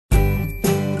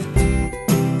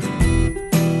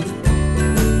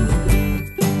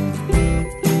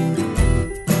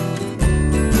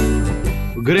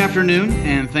Well, good afternoon,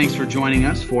 and thanks for joining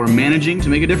us for Managing to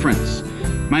Make a Difference.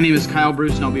 My name is Kyle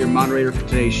Bruce, and I'll be your moderator for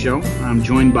today's show. I'm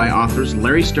joined by authors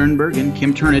Larry Sternberg and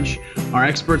Kim Turnage, our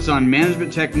experts on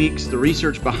management techniques, the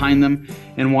research behind them,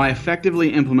 and why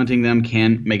effectively implementing them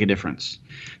can make a difference.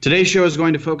 Today's show is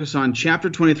going to focus on Chapter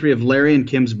 23 of Larry and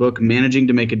Kim's book, Managing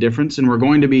to Make a Difference, and we're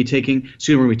going to be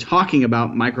talking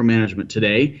about micromanagement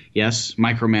today. Yes,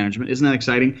 micromanagement. Isn't that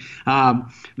exciting?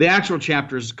 The actual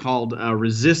chapter is called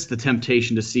Resist the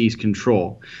Temptation to Seize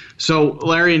Control. So,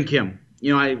 Larry and Kim,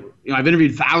 I've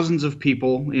interviewed thousands of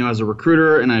people, as a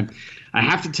recruiter, and I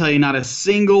have to tell you, not a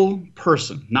single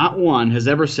person, not one, has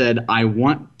ever said, I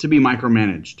want to be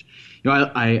micromanaged.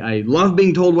 I love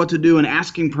being told what to do and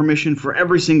asking permission for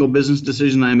every single business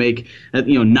decision I make.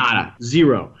 Nada,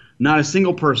 zero. Not a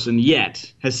single person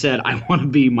yet has said, I want to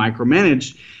be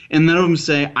micromanaged. And none of them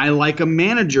say, I like a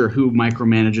manager who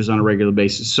micromanages on a regular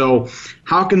basis. So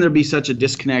how can there be such a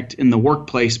disconnect in the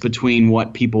workplace between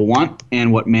what people want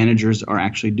and what managers are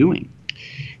actually doing?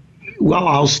 Well,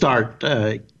 I'll start,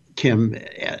 Kim.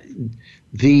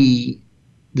 The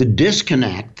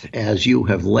disconnect, as you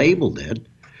have labeled it,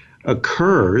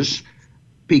 occurs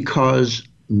because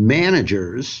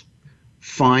managers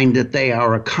find that they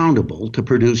are accountable to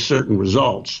produce certain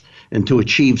results and to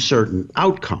achieve certain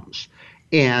outcomes.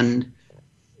 And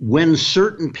when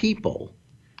certain people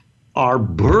are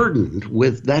burdened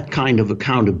with that kind of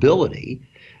accountability,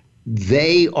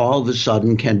 they all of a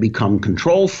sudden can become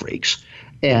control freaks,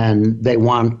 and they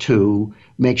want to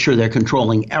make sure they're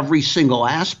controlling every single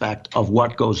aspect of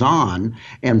what goes on.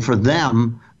 And for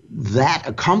them, that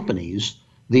accompanies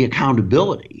the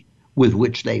accountability with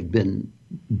which they've been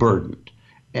burdened.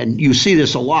 And you see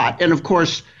this a lot. And of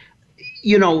course,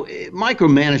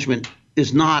 micromanagement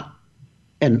is not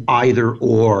an either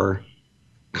or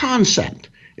concept.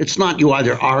 It's not you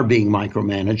either are being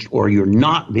micromanaged or you're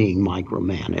not being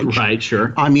micromanaged. Right,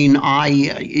 sure. I mean,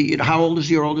 how old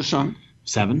is your oldest son?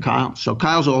 7. Kyle. So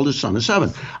Kyle's oldest son is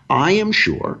 7. I am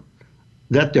sure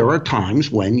that there are times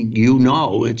when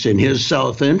it's in his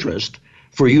self-interest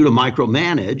for you to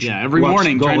micromanage. Yeah, every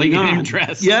morning trying to get him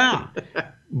dressed. Yeah.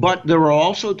 But there are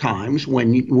also times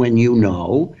when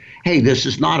hey, this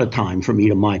is not a time for me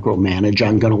to micromanage.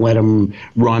 I'm going to let him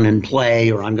run and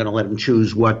play, or I'm going to let him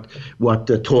choose what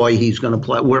the toy he's going to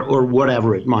play, or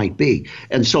whatever it might be.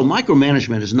 And so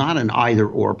micromanagement is not an either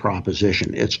or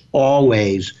proposition. It's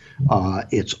always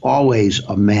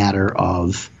a matter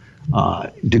of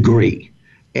degree.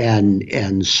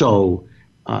 And so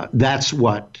that's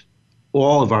what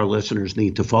all of our listeners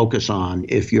need to focus on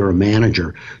if you're a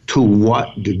manager. To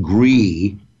what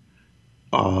degree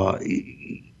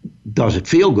does it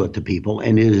feel good to people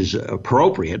and is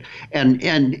appropriate?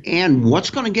 And what's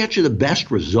going to get you the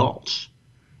best results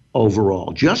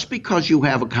overall? Just because you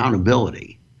have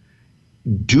accountability,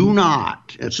 do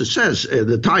not, as it says,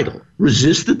 the title,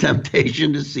 resist the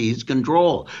temptation to seize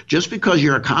control. Just because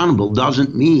you're accountable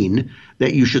doesn't mean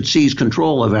that you should seize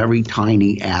control of every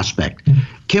tiny aspect.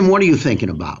 Kim, what are you thinking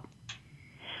about?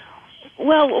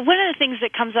 Well, one of the things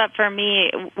that comes up for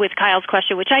me with Kyle's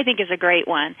question, which I think is a great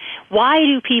one, why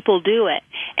do people do it?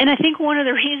 And I think one of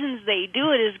the reasons they do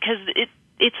it is because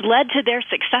it's led to their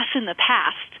success in the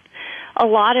past. A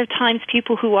lot of times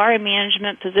people who are in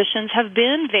management positions have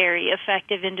been very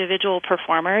effective individual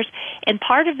performers, and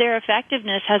part of their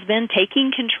effectiveness has been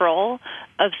taking control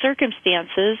of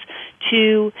circumstances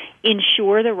to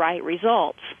ensure the right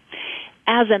results.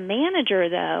 As a manager,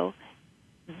 though,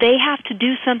 they have to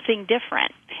do something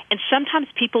different. And sometimes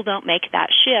people don't make that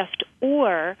shift,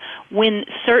 or when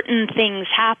certain things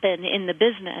happen in the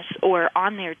business or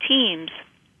on their teams,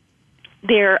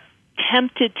 they're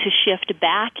tempted to shift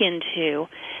back into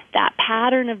that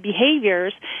pattern of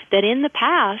behaviors that in the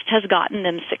past has gotten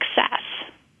them success.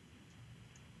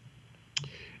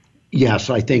 Yes,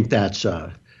 I think that's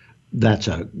a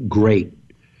great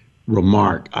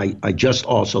remark. I just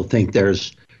also think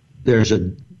there's a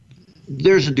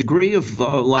degree of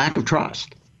lack of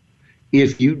trust.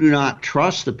 If you do not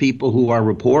trust the people who are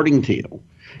reporting to you,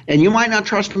 and you might not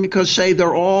trust them because, say,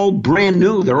 they're all brand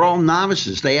new, they're all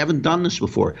novices, they haven't done this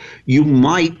before, you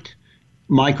might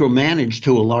micromanage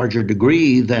to a larger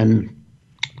degree than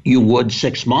you would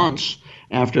 6 months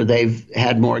after they've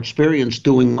had more experience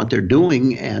doing what they're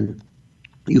doing, and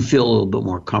you feel a little bit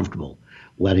more comfortable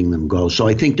letting them go. So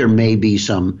I think there may be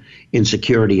some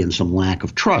insecurity and some lack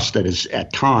of trust that is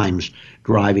at times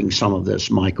driving some of this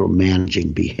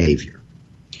micromanaging behavior.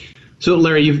 So,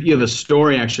 Larry, you have a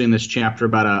story actually in this chapter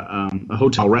about a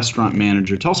hotel restaurant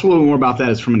manager. Tell us a little more about that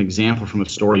as from an example, from a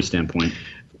story standpoint.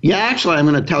 Yeah, actually, I'm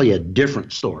going to tell you a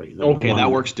different story. Okay,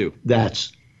 that works too.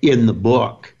 That's in the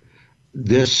book.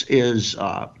 this is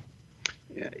a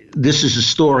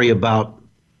story about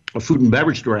a food and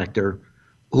beverage director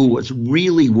who was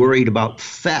really worried about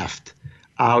theft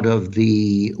out of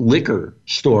the liquor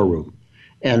storeroom.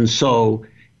 And so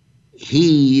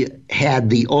he had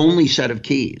the only set of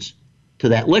keys to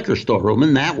that liquor storeroom,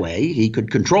 and that way he could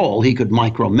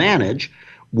micromanage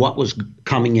what was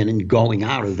coming in and going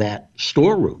out of that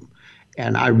storeroom.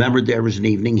 And I remember there was an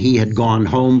evening, he had gone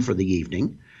home for the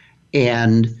evening,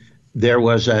 and there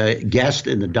was a guest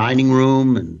in the dining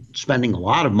room and spending a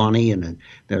lot of money, and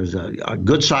there was a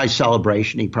good-sized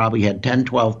celebration. He probably had 10,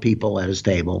 12 people at his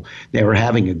table. They were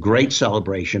having a great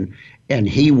celebration, and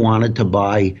he wanted to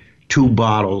buy 2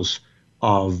 bottles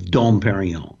of Dom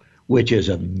Perignon, which is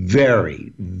a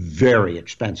very, very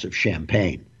expensive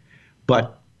champagne.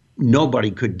 But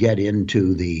nobody could get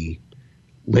into the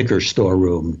liquor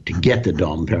storeroom to get the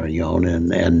Dom Perignon,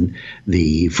 and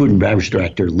the food and beverage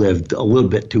director lived a little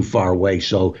bit too far away.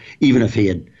 So even if he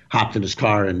had hopped in his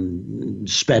car and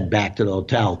sped back to the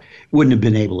hotel, wouldn't have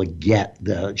been able to get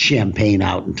the champagne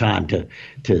out in time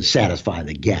to satisfy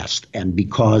the guest. And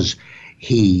because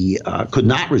he could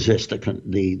not resist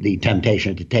the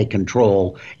temptation to take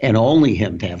control, and only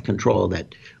him to have control of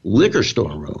that liquor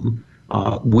storeroom,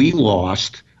 we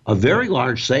lost a very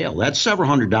large sale. That's several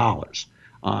 $100s.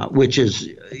 Which is,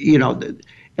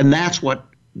 and that's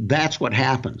what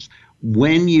happens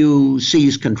when you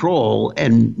seize control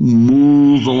and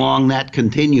move along that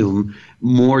continuum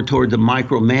more toward the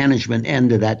micromanagement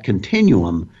end of that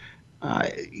continuum.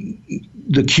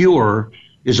 The cure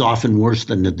is often worse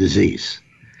than the disease,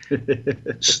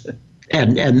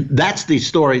 and that's the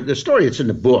story. The story that's in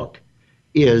the book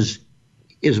is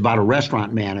about a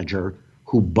restaurant manager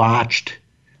who botched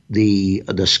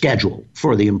the schedule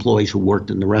for the employees who worked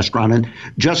in the restaurant. And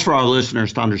just for our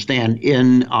listeners to understand,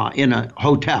 in a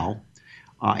hotel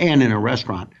and in a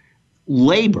restaurant,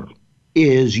 labor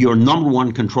is your number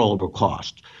one controllable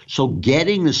cost. So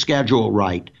getting the schedule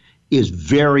right is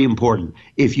very important.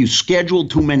 If you schedule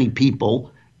too many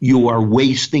people, you are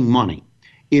wasting money.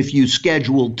 If you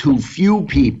schedule too few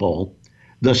people,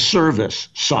 the service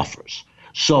suffers.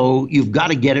 So you've got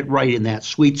to get it right in that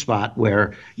sweet spot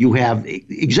where you have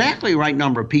exactly the right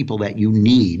number of people that you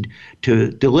need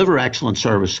to deliver excellent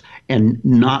service, and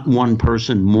not one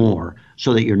person more,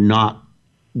 so that you're not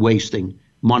wasting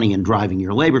money and driving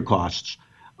your labor costs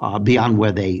beyond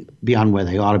where they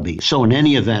ought to be. So in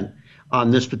any event,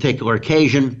 on this particular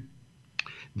occasion,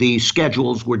 the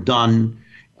schedules were done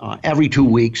every 2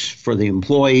 weeks for the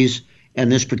employees,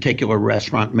 and this particular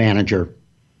restaurant manager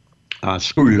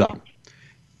screwed it up.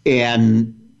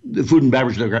 And the food and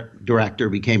beverage director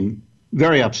became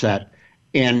very upset,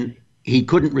 and he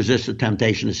couldn't resist the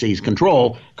temptation to seize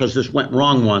control, because this went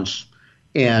wrong once,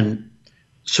 and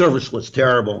service was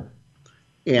terrible,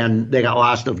 and they got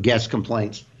lots of guest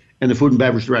complaints. And the food and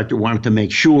beverage director wanted to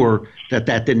make sure that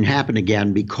didn't happen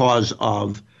again because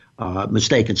of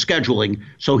mistaken scheduling.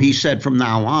 So he said, from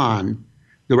now on,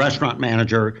 the restaurant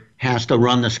manager has to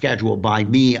run the schedule by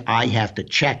me. I have to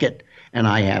check it, and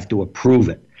I have to approve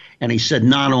it. And he said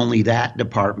not only that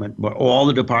department, but all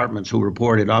the departments who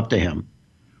reported up to him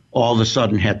all of a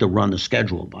sudden had to run the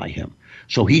schedule by him.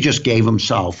 So he just gave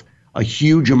himself a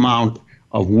huge amount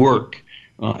of work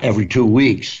every 2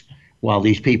 weeks while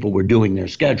these people were doing their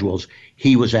schedules.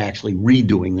 He was actually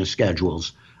redoing the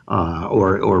schedules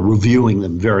or reviewing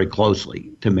them very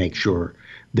closely to make sure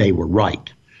they were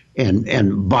right.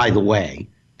 And by the way,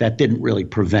 that didn't really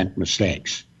prevent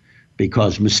mistakes,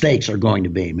 because mistakes are going to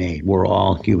be made. We're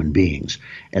all human beings.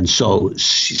 And so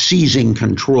seizing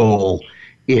control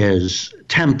is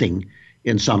tempting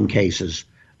in some cases,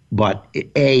 but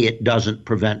A, it doesn't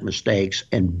prevent mistakes,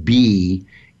 and B,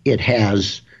 it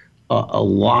has a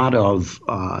lot of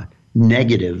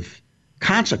negative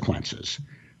consequences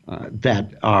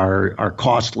that are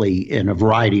costly in a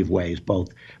variety of ways, both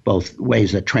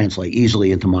ways that translate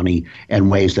easily into money and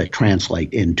ways that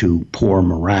translate into poor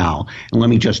morale. And let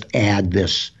me just add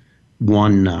this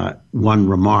one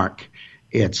remark.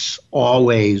 It's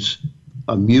always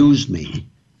amused me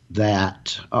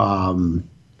that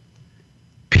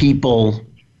people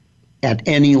at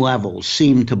any level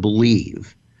seem to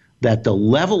believe that the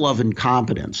level of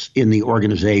incompetence in the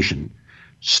organization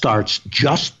starts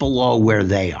just below where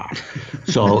they are.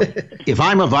 So if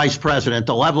I'm a vice president,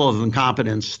 the level of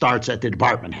incompetence starts at the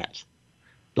department heads,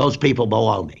 those people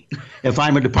below me. If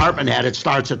I'm a department head, it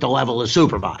starts at the level of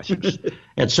supervisors,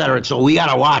 et cetera. So we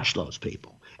got to watch those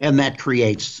people. And that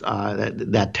creates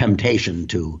that temptation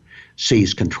to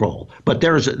seize control. But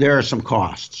there are some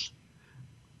costs.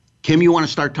 Kim, you want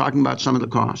to start talking about some of the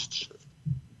costs?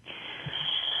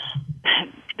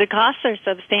 The costs are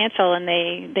substantial, and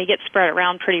they get spread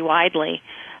around pretty widely.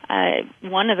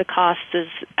 One of the costs is,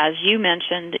 as you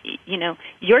mentioned,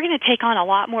 you're going to take on a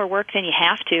lot more work than you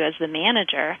have to as the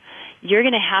manager. You're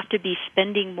going to have to be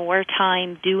spending more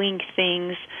time doing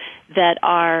things that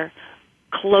are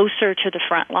closer to the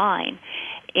front line.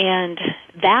 And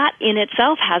that in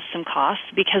itself has some costs,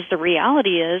 because the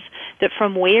reality is that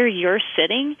from where you're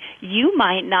sitting, you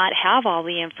might not have all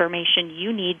the information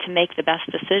you need to make the best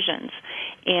decisions.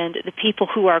 And the people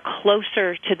who are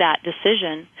closer to that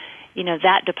decision,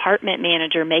 that department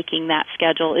manager making that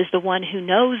schedule is the one who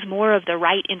knows more of the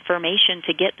right information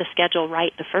to get the schedule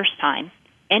right the first time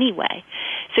anyway.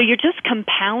 So you're just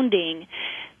compounding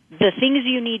the things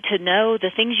you need to know,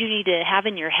 the things you need to have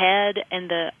in your head, and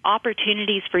the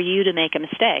opportunities for you to make a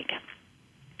mistake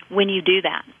when you do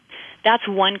that. That's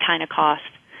one kind of cost.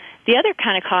 The other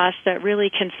kind of cost that really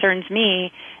concerns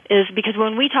me is because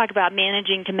when we talk about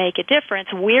managing to make a difference,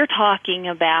 we're talking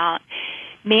about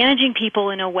managing people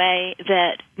in a way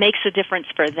that makes a difference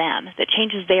for them, that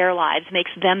changes their lives,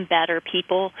 makes them better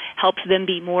people, helps them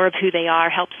be more of who they are,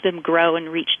 helps them grow and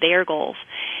reach their goals.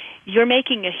 You're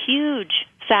making a huge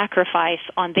sacrifice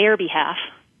on their behalf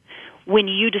when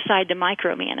you decide to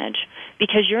micromanage,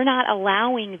 because you're not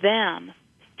allowing them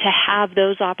to have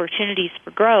those opportunities for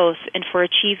growth and for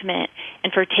achievement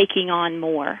and for taking on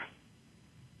more.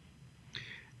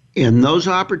 And those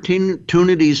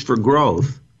opportunities for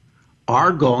growth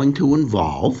are going to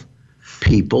involve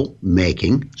people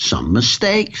making some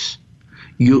mistakes.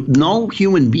 No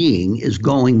human being is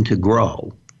going to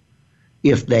grow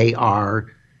if they are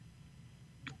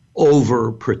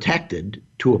overprotected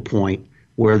to a point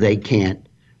where they can't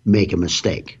make a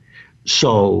mistake.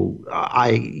 So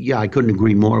I couldn't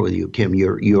agree more with you, Kim.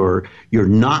 You're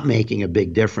not making a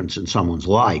big difference in someone's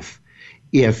life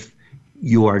if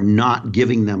you are not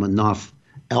giving them enough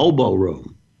elbow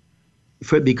room,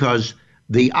 because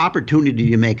the opportunity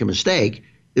to make a mistake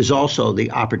is also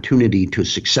the opportunity to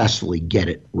successfully get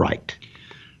it right.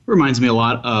 Reminds me a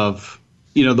lot of,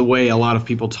 the way a lot of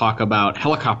people talk about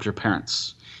helicopter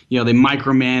parents. They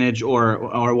micromanage,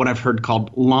 or what I've heard called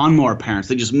lawnmower parents.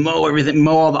 They just mow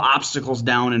all the obstacles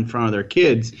down in front of their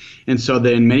kids. And so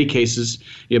then in many cases,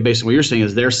 basically what you're saying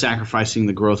is they're sacrificing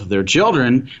the growth of their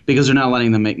children because they're not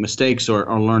letting them make mistakes or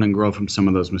learn and grow from some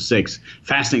of those mistakes.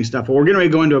 Fascinating stuff. Well, we're getting ready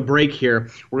to go into a break here.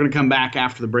 We're going to come back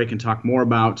after the break and talk more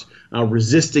about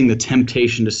resisting the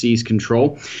temptation to seize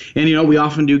control. And, we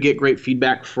often do get great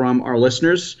feedback from our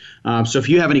listeners. So if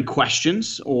you have any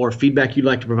questions or feedback you'd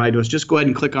like to provide to us, just go ahead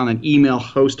and click on an email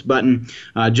host button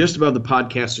just above the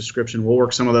podcast description. We'll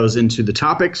work some of those into the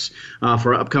topics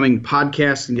for upcoming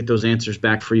podcasts and get those answers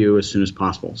back for you as soon as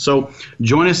possible. So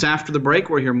join us after the break.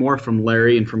 We'll hear more from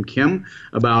Larry and from Kim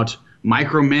about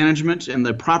micromanagement and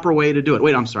the proper way to do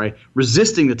it.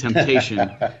 Resisting the temptation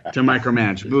to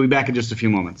micromanage. We'll be back in just a few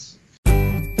moments.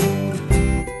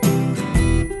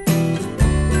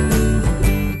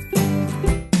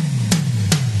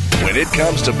 When it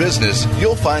comes to business,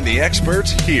 you'll find the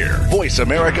experts here. Voice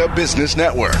America Business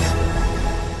Network.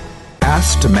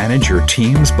 Asked to manage your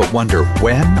teams but wonder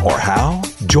when or how?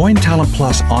 Join Talent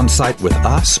Plus on-site with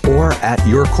us or at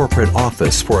your corporate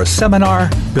office for a seminar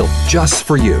built just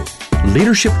for you.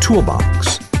 Leadership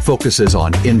Toolbox focuses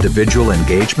on individual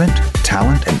engagement,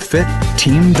 talent and fit,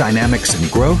 team dynamics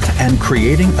and growth, and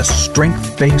creating a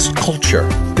strength-based culture.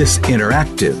 This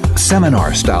interactive,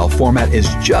 seminar-style format is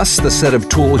just the set of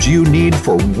tools you need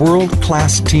for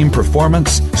world-class team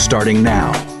performance starting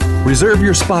now. Reserve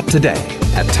your spot today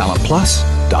at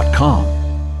talentplus.com.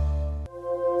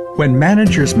 When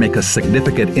managers make a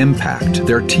significant impact,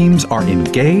 their teams are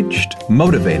engaged,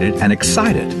 motivated, and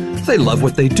excited. They love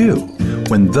what they do.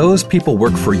 When those people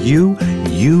work for you,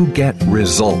 you get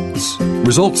results.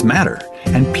 Results matter,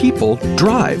 and people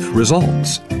drive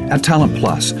results. At Talent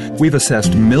Plus, we've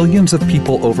assessed millions of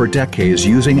people over decades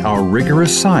using our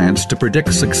rigorous science to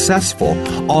predict successful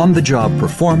on-the-job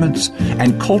performance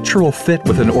and cultural fit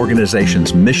with an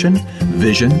organization's mission,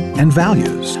 vision, and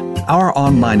values. Our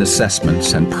online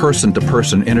assessments and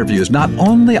person-to-person interviews not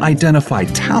only identify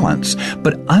talents,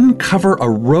 but uncover a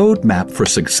roadmap for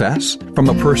success from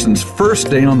a person's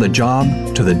first day on the job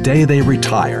to the day they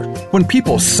retire. When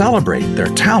people celebrate their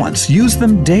talents, use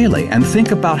them daily, and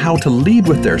think about how to lead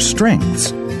with their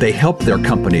strengths, they help their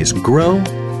companies grow,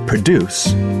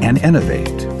 produce, and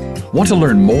innovate. Want to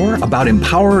learn more about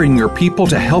empowering your people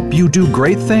to help you do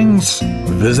great things?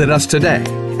 Visit us today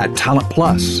at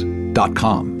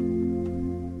talentplus.com.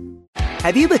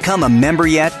 Have you become a member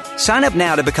yet? Sign up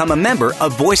now to become a member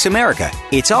of Voice America.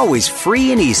 It's always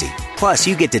free and easy. Plus,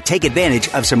 you get to take advantage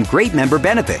of some great member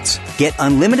benefits. Get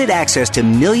unlimited access to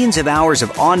millions of hours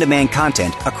of on-demand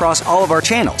content across all of our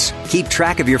channels. Keep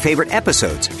track of your favorite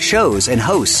episodes, shows, and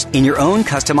hosts in your own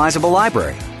customizable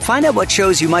library. Find out what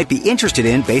shows you might be interested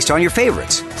in based on your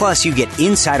favorites. Plus, you get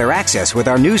insider access with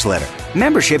our newsletter.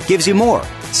 Membership gives you more.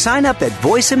 Sign up at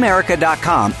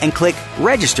voiceamerica.com and click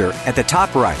register at the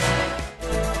top right.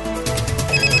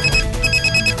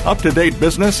 Up-to-date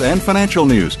business and financial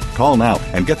news. Call now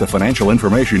and get the financial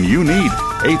information you need.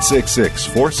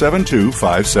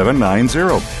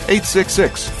 866-472-5790.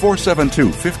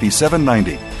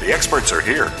 866-472-5790. The experts are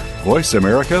here. Voice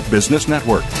America Business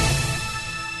Network.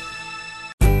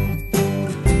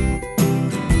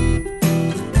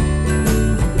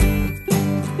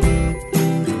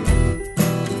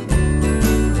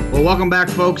 Well, welcome back,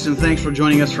 folks, and thanks for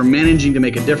joining us for Managing to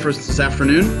Make a Difference this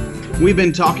afternoon. We've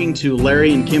been talking to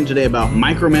Larry and Kim today about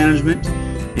micromanagement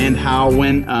and how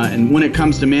when it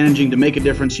comes to managing to make a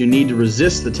difference, you need to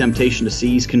resist the temptation to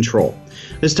seize control.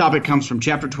 This topic comes from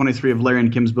Chapter 23 of Larry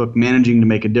and Kim's book, Managing to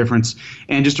Make a Difference.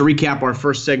 And just to recap our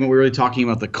first segment, we're really talking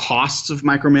about the costs of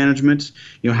micromanagement,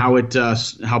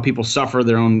 how people suffer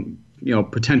their own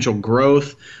potential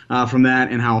growth from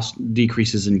that, and how it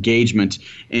decreases engagement.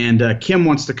 And Kim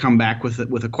wants to come back with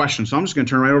a question, so I'm just going to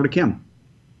turn right over to Kim.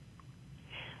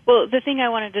 Well, the thing I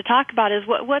wanted to talk about is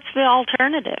what's the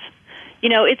alternative?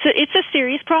 It's a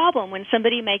serious problem when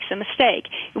somebody makes a mistake.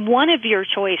 One of your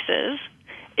choices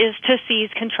is to seize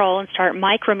control and start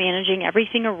micromanaging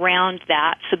everything around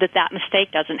that so that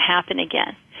mistake doesn't happen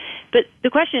again. But the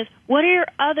question is, what are your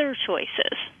other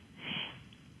choices?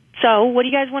 So what do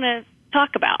you guys want to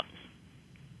talk about?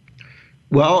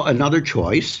 Well, another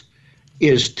choice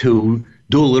is to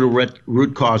do a little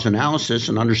root cause analysis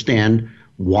and understand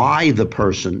why the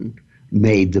person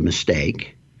made the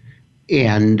mistake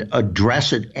and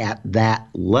address it at that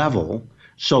level.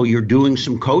 So you're doing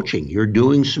some coaching, you're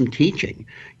doing some teaching,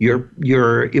 you're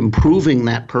improving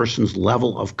that person's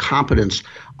level of competence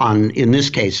on, in this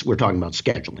case, we're talking about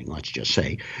scheduling, let's just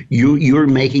say. You're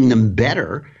making them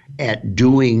better at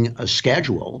doing a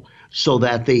schedule so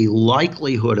that the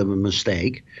likelihood of a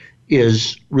mistake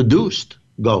is reduced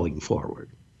going forward.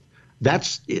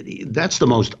 That's the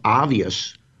most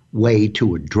obvious way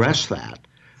to address that.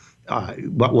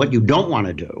 But what you don't want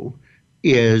to do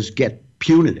is get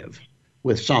punitive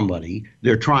with somebody.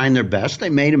 They're trying their best. They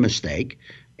made a mistake.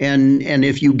 And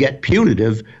if you get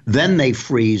punitive, then they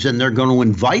freeze and they're going to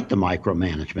invite the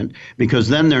micromanagement, because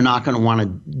then they're not going to want to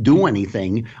do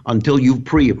anything until you've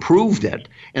pre-approved it,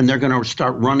 and they're going to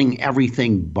start running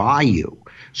everything by you.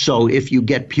 So if you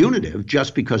get punitive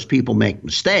just because people make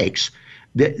mistakes,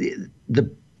 the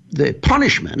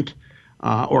punishment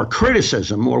or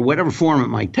criticism or whatever form it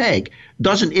might take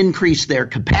doesn't increase their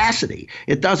capacity.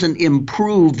 It doesn't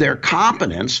improve their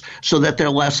competence so that they're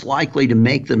less likely to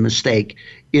make the mistake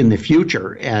in the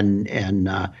future. And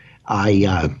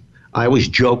I always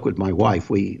joke with my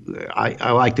wife.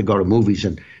 I like to go to movies,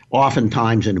 and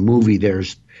oftentimes in a movie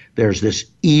there's this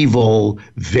evil,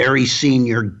 very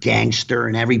senior gangster,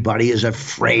 and everybody is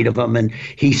afraid of him, and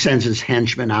he sends his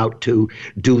henchmen out to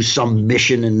do some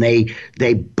mission, and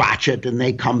they botch it, and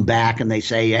they come back and they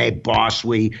say, "Hey, boss,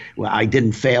 I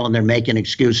didn't fail," and they're making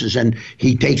excuses, and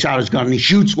he takes out his gun and he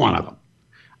shoots one of them.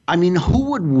 I mean,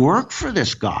 who would work for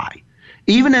this guy?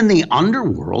 Even in the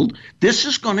underworld, this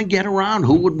is going to get around.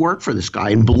 Who would work for this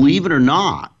guy? And believe it or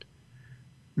not,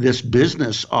 this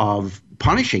business of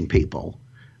punishing people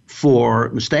for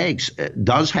mistakes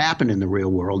does happen in the real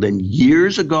world. And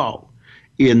years ago,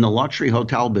 in the luxury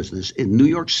hotel business in New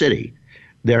York City,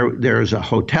 there's a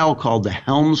hotel called the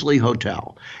Helmsley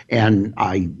Hotel, and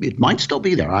it might still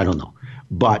be there, I don't know.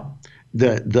 But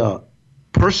the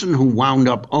person who wound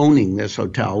up owning this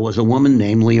hotel was a woman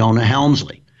named Leona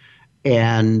Helmsley,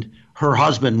 and her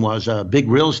husband was a big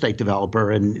real estate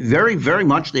developer and very, very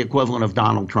much the equivalent of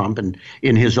Donald Trump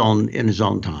in his own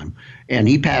time. And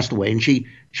he passed away, and she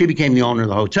became the owner of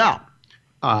the hotel.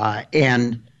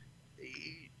 And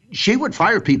she would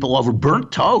fire people over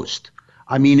burnt toast.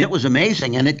 I mean, it was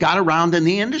amazing. And it got around in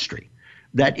the industry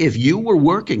that if you were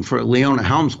working for Leona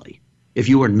Helmsley, if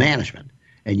you were in management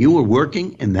and you were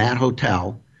working in that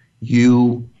hotel,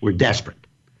 you were desperate,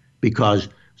 because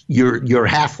your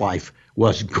half-life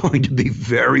was going to be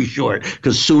very short,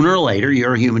 because sooner or later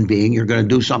you're a human being, you're going to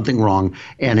do something wrong,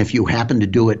 and if you happen to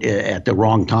do it at the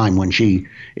wrong time when she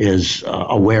is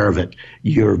aware of it,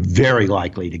 you're very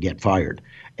likely to get fired.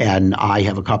 And I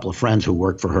have a couple of friends who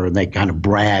work for her, and they kind of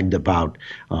bragged about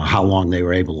how long they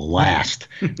were able to last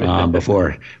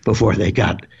before they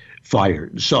got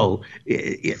fired. So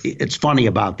it's funny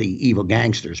about the evil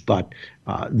gangsters, but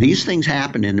these things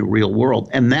happen in the real world,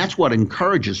 and that's what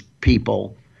encourages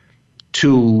people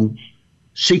to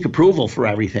seek approval for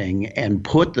everything and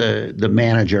put the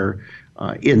manager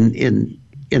in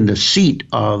the seat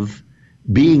of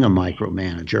being a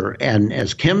micromanager, and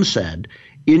as Kim said,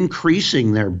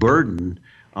 increasing their burden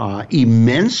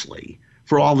immensely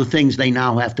for all the things they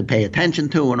now have to pay attention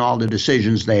to and all the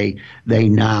decisions they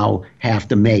now have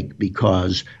to make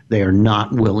because they are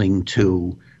not willing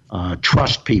to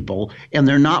trust people, and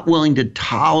they're not willing to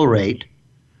tolerate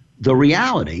the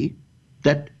reality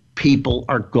that people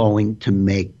are going to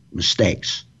make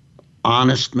mistakes,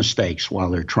 honest mistakes, while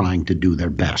they're trying to do their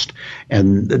best.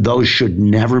 And those should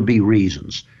never be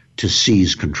reasons to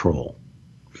seize control.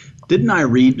 Didn't I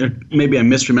read, or maybe I'm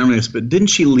misremembering this, but didn't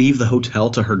she leave the hotel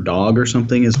to her dog or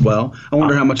something as well? I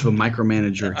wonder how much of a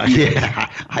micromanager. Yeah,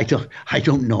 I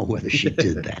don't know whether she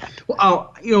did that.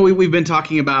 Well, we've been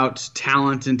talking about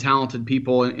talent and talented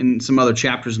people in some other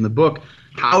chapters in the book.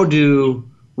 How do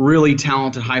really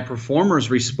talented high performers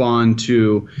respond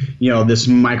to, this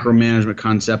micromanagement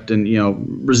concept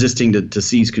and, resisting to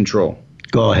seize control?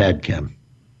 Go ahead, Kim.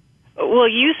 Well,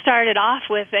 you started off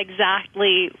with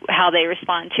exactly how they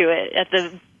respond to it at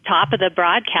the top of the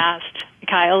broadcast,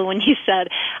 Kyle, when you said,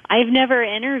 I've never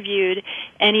interviewed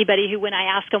anybody who, when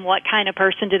I ask them what kind of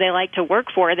person do they like to work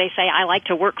for, they say, I like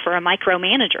to work for a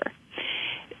micromanager.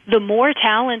 The more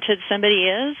talented somebody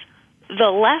is,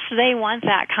 the less they want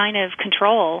that kind of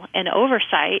control and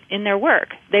oversight in their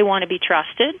work. They want to be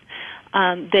trusted.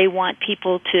 They want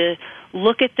people to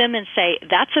look at them and say,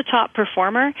 that's a top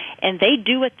performer, and they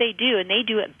do what they do, and they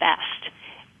do it best.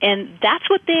 And that's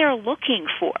what they are looking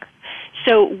for.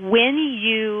 So when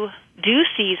you do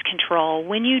seize control,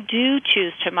 when you do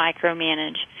choose to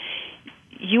micromanage,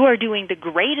 you are doing the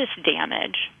greatest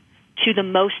damage to the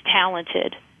most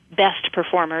talented, best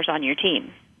performers on your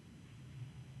team.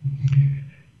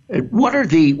 What are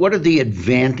the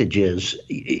advantages?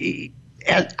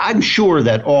 I'm sure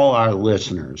that all our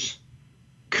listeners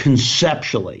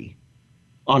conceptually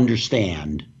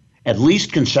understand, at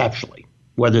least conceptually,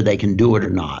 whether they can do it or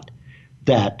not,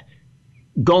 that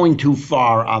going too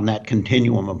far on that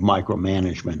continuum of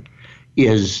micromanagement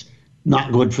is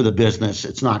not good for the business.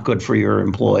 It's not good for your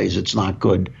employees. It's not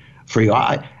good for you.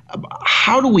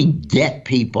 How do we get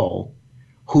people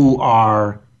who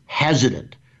are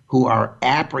hesitant, who are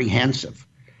apprehensive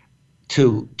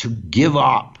to give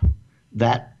up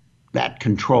that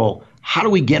control? How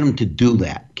do we get them to do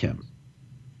that, Kim?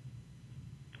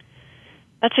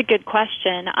 That's a good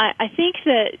question. I think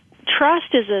that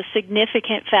trust is a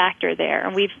significant factor there,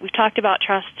 and we've talked about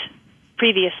trust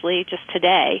previously just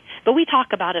today, but we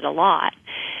talk about it a lot.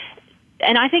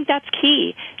 And I think that's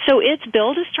key. So it's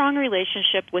build a strong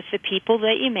relationship with the people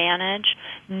that you manage,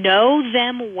 know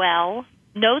them well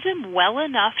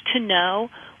enough to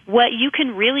know what you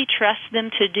can really trust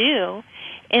them to do,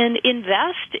 and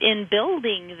invest in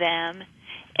building them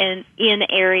and in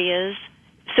areas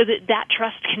so that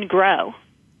trust can grow.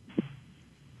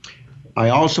 I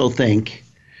also think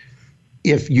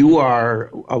if you are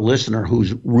a listener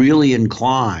who's really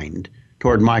inclined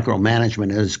toward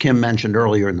micromanagement, as Kim mentioned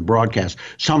earlier in the broadcast,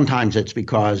 sometimes it's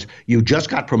because you just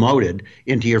got promoted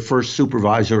into your first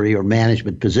supervisory or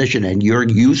management position and you're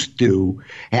used to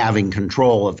having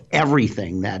control of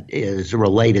everything that is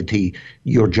related to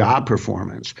your job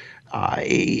performance.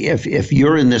 If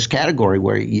you're in this category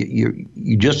where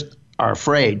you just are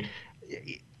afraid,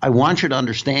 I want you to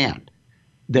understand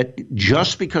that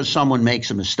just because someone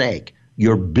makes a mistake,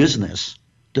 your business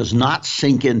does not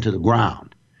sink into the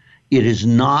ground. It is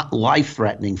not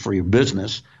life-threatening for your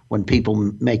business when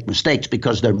people make mistakes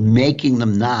because they're making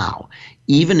them now.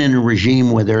 Even in a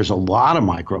regime where there's a lot of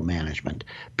micromanagement,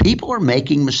 people are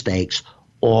making mistakes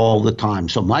all the time.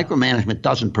 So micromanagement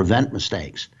doesn't prevent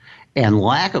mistakes. And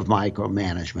lack of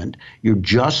micromanagement, you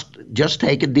just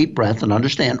take a deep breath and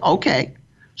understand, okay,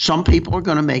 some people are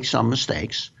going to make some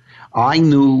mistakes. I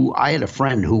had a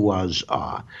friend who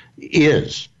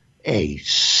is a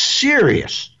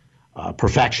serious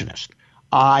perfectionist.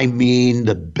 I mean,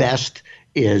 the best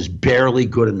is barely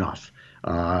good enough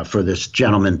for this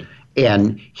gentleman.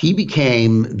 And he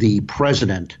became the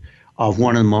president of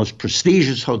one of the most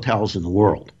prestigious hotels in the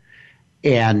world.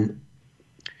 And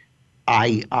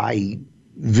I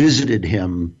visited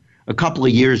him a couple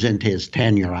of years into his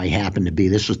tenure.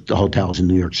 This was the hotels in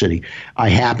New York City. I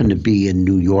happened to be in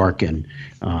New York and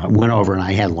went over and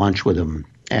I had lunch with him.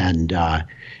 And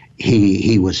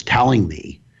he was telling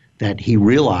me that he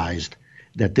realized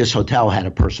that this hotel had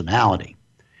a personality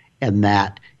and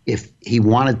that if he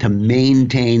wanted to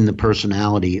maintain the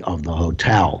personality of the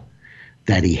hotel,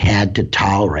 that he had to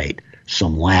tolerate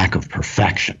some lack of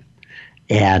perfection.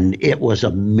 And it was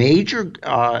a major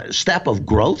step of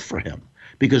growth for him,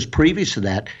 because previous to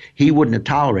that, he wouldn't have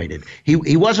tolerated.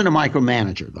 He wasn't a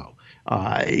micromanager, though.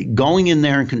 Going in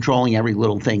there and controlling every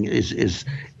little thing is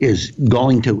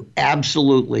going to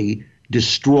absolutely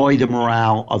destroy the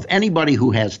morale of anybody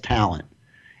who has talent,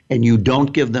 and you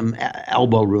don't give them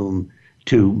elbow room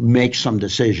to make some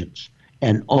decisions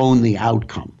and own the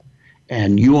outcome.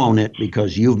 And you own it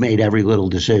because you've made every little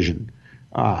decision.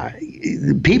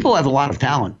 People have a lot of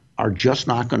talent are just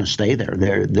not going to stay there.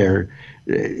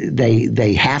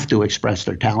 They have to express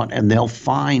their talent, and they'll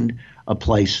find a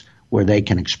place where they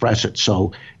can express it.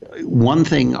 So one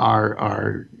thing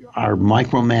our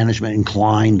micromanagement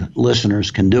inclined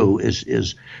listeners can do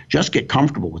is just get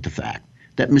comfortable with the fact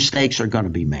that mistakes are going to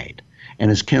be made. And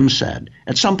as Kim said,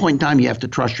 at some point in time, you have to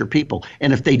trust your people.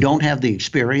 And if they don't have the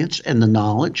experience and the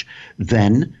knowledge,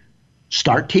 then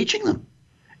start teaching them.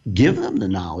 Give them the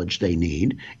knowledge they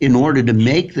need in order to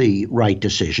make the right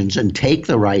decisions and take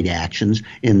the right actions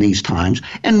in these times.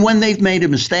 And when they've made a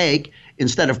mistake,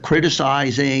 instead of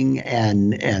criticizing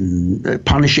and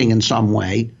punishing in some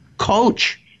way,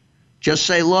 coach. Just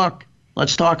say, look,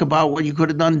 let's talk about what you could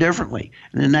have done differently.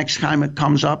 And the next time it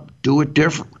comes up, do it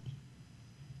differently.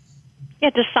 Yeah,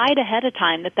 decide ahead of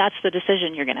time that that's the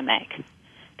decision you're going to make.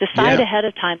 Decide ahead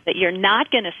of time that you're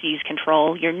not going to seize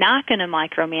control. You're not going to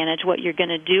micromanage. What you're going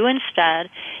to do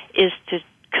instead is to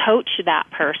coach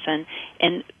that person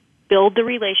and build the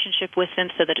relationship with them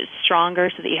so that it's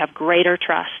stronger, so that you have greater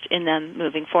trust in them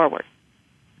moving forward.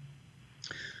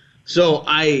 So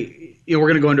we're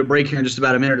going to go into a break here in just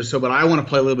about a minute or so, but I want to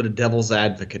play a little bit of devil's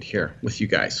advocate here with you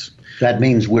guys. That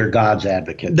means we're God's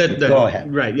advocate. Go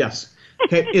ahead. Right. Yes.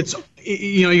 Okay.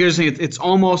 You're saying it's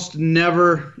almost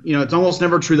never true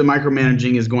that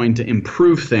micromanaging is going to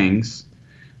improve things,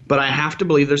 but I have to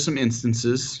believe there's some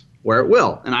instances where it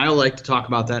will. And I would like to talk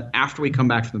about that after we come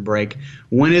back from the break.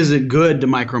 When is it good to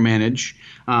micromanage,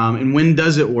 and when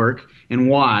does it work, and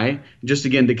why? Just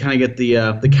again to kind of get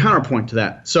the counterpoint to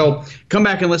that. So come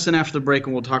back and listen after the break,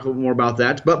 and we'll talk a little more about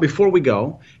that. But before we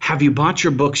go, have you bought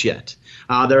your books yet?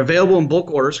 They're available in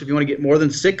bulk orders. So if you want to get more than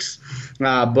 6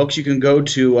 books, you can go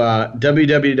to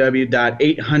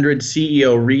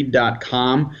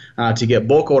www.800ceoread.com to get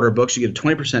bulk order books. You get a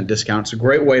 20% discount. It's a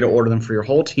great way to order them for your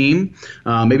whole team,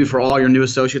 maybe for all your new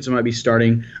associates who might be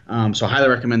starting. So I highly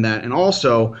recommend that. And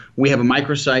also, we have a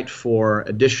microsite for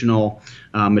additional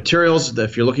materials.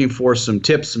 If you're looking for some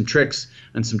tips, some tricks,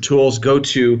 and some tools, go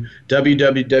to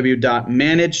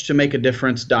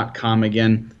www.managetomakeadifference.com.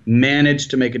 Again,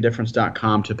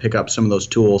 managetomakeadifference.com to pick up some of those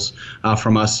tools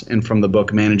from us and from the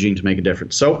book Managing to Make a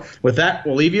Difference. So with that,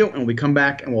 we'll leave you, and we come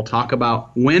back and we'll talk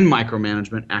about when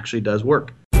micromanagement actually does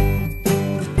work.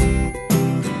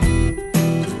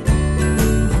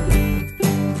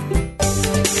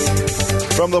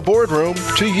 From the boardroom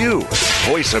to you,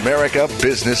 Voice America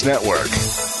Business Network.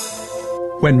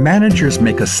 When managers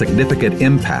make a significant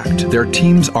impact, their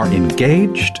teams are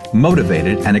engaged,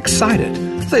 motivated, and excited.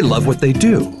 They love what they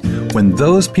do. When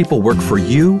those people work for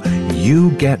you,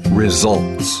 you get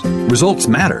results. Results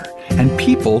matter, and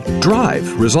people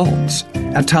drive results.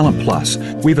 At Talent Plus,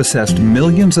 we've assessed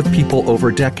millions of people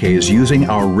over decades using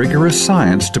our rigorous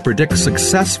science to predict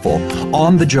successful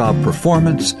on-the-job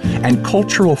performance and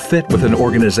cultural fit with an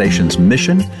organization's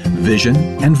mission, vision,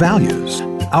 and values.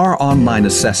 Our online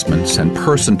assessments and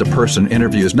person-to-person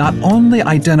interviews not only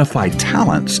identify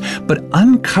talents, but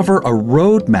uncover a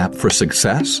roadmap for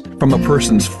success from a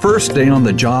person's first day on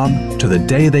the job to the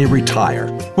day they retire.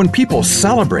 When people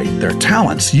celebrate their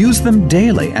talents, use them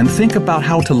daily, and think about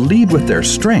how to lead with their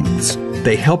strengths,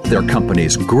 they help their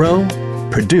companies grow,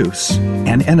 produce,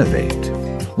 and innovate.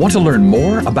 Want to learn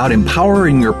more about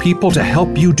empowering your people to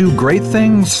help you do great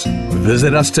things?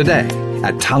 Visit us today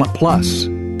at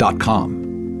talentplus.com.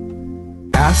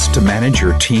 Asked to manage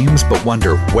your teams but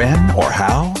wonder when or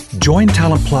how? Join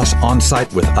Talent Plus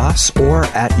on-site with us or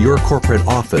at your corporate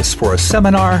office for a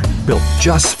seminar built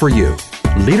just for you.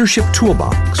 Leadership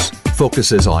Toolbox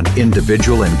focuses on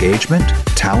individual engagement,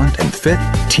 talent and fit,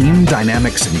 team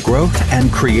dynamics and growth,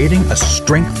 and creating a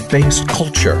strength-based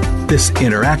culture. This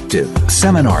interactive,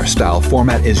 seminar-style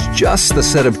format is just the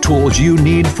set of tools you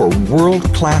need for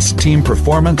world-class team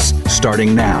performance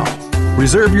starting now.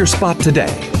 Reserve your spot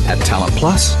today at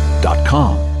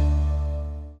talentplus.com.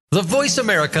 The Voice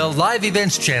America Live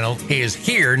Events channel is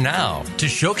here now to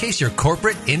showcase your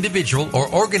corporate, individual,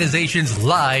 or organization's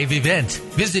live event.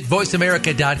 Visit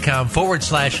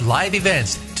voiceamerica.com/live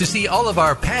events to see all of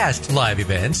our past live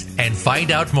events and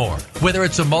find out more. Whether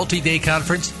it's a multi-day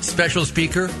conference, special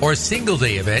speaker, or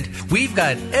single-day event, we've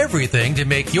got everything to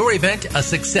make your event a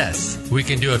success. We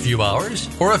can do a few hours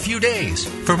or a few days.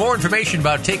 For more information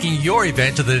about taking your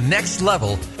event to the next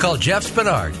level, call Jeff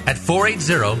Spinard at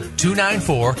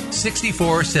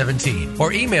 480-294-6417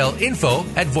 or email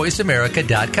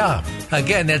info@voiceamerica.com.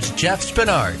 Again, that's Jeff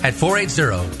Spinard at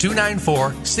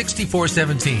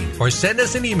 480-294-6417 or send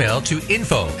us an email to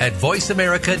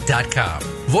info@voiceamerica.com.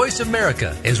 Voice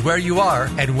America is where you are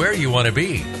and where you want to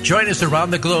be. Join us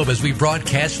around the globe as we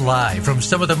broadcast live from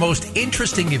some of the most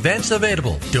interesting events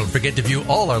available. Don't forget to view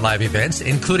all our live events,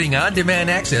 including on-demand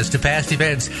access to past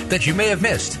events that you may have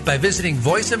missed by visiting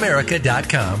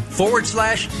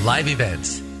voiceamerica.com/live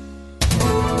events.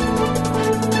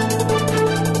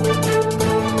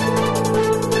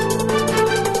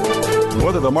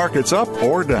 Whether the market's up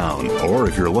or down, or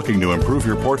if you're looking to improve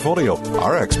your portfolio,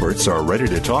 our experts are ready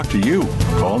to talk to you.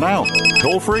 Call now.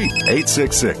 Toll free,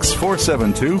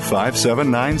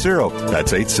 866-472-5790.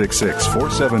 That's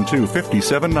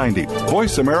 866-472-5790.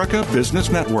 Voice America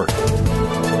Business Network.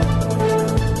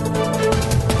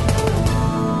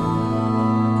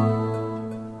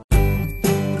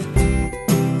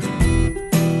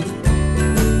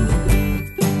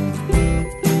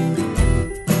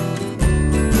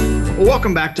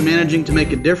 Welcome back to Managing to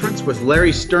Make a Difference with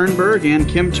Larry Sternberg and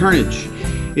Kim Turnage.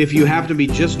 If you happen to be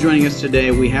just joining us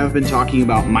today, we have been talking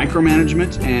about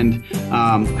micromanagement and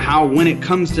how when it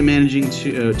comes to managing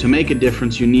to make a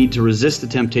difference, you need to resist the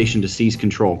temptation to seize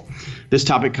control. This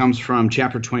topic comes from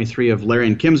Chapter 23 of Larry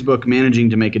and Kim's book, Managing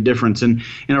to Make a Difference. And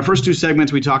in our first two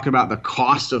segments, we talked about the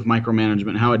cost of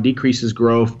micromanagement, how it decreases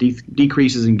growth,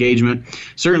 decreases engagement,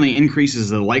 certainly increases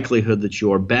the likelihood that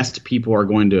your best people are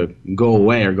going to go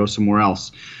away or go somewhere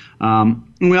else. And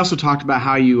we also talked about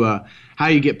how you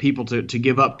get people to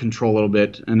give up control a little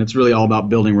bit, and it's really all about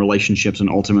building relationships and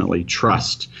ultimately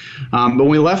trust. But when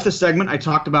we left the segment, I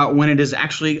talked about when it is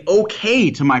actually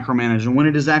okay to micromanage and when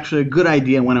it is actually a good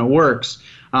idea when it works.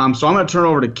 So I'm going to turn it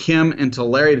over to Kim and to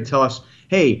Larry to tell us,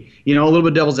 hey, a little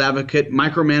bit devil's advocate,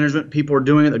 micromanagement, people are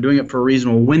doing it, they're doing it for a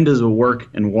reason. Well, when does it work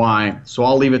and why? So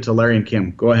I'll leave it to Larry and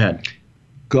Kim. Go ahead.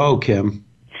 Go, Kim.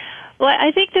 Well,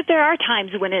 I think that there are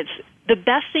times when it's the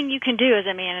best thing you can do as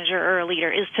a manager or a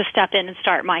leader is to step in and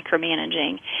start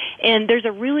micromanaging. And there's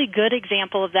a really good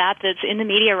example of that that's in the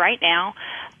media right now.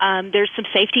 There's some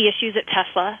safety issues at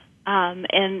Tesla.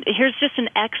 And here's just an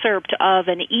excerpt of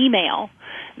an email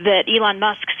that Elon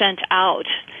Musk sent out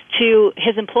to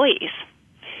his employees.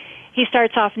 He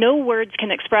starts off, "No words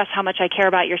can express how much I care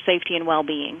about your safety and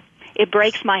well-being. It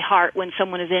breaks my heart when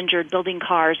someone is injured building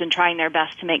cars and trying their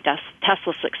best to make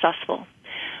Tesla successful.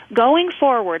 Going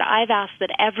forward, I've asked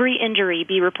that every injury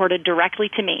be reported directly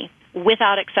to me,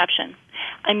 without exception.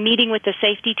 I'm meeting with the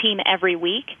safety team every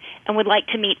week and would like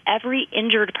to meet every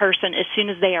injured person as soon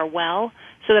as they are well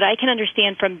so that I can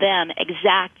understand from them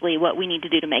exactly what we need to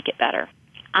do to make it better.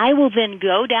 I will then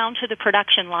go down to the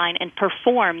production line and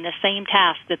perform the same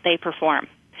task that they perform.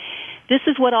 This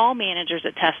is what all managers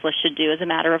at Tesla should do as a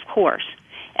matter of course.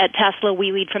 At Tesla,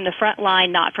 we lead from the front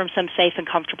line, not from some safe and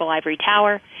comfortable ivory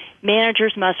tower.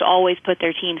 Managers must always put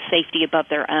their team's safety above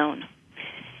their own."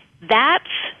 That's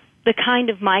the kind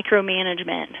of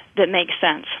micromanagement that makes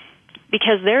sense,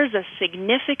 because there's a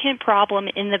significant problem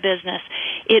in the business.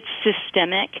 It's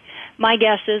systemic. My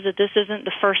guess is that this isn't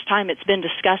the first time it's been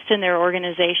discussed in their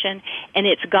organization, and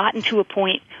it's gotten to a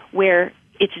point where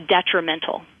it's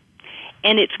detrimental.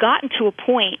 And it's gotten to a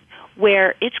point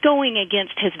where it's going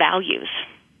against his values,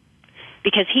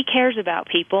 because he cares about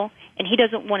people and he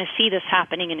doesn't want to see this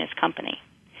happening in his company.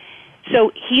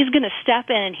 So he's going to step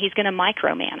in and he's going to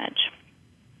micromanage.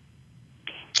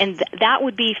 And that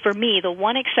would be, for me, the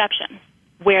one exception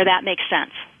where that makes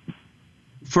sense.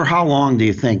 For how long do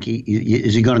you think?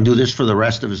 Is he going to do this for the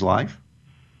rest of his life?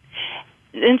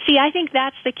 And see, I think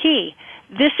that's the key.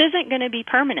 This isn't going to be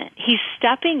permanent. He's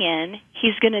stepping in.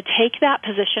 He's going to take that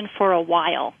position for a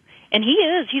while. And he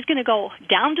is. He's going to go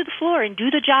down to the floor and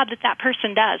do the job that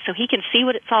person does so he can see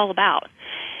what it's all about.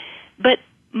 But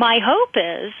my hope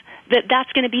is that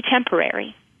that's going to be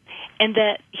temporary and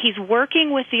that he's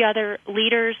working with the other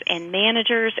leaders and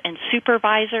managers and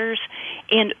supervisors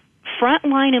and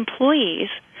frontline employees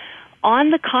on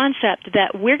the concept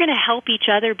that we're going to help each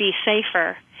other be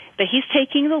safer, but he's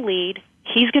taking the lead.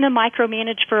 He's going to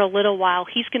micromanage for a little while.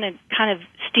 He's going to kind of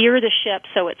steer the ship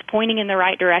so it's pointing in the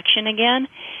right direction again,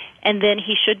 and then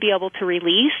he should be able to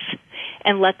release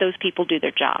and let those people do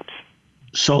their jobs?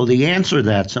 So the answer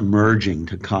that's emerging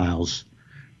to Kyle's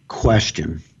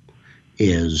question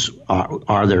is,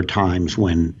 are there times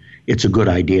when it's a good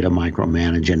idea to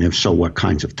micromanage, and if so, what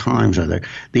kinds of times are there?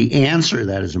 The answer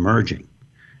that is emerging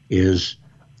is,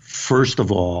 first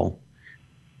of all,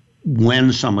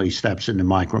 when somebody steps in to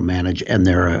micromanage and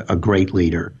they're a great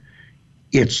leader,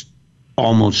 it's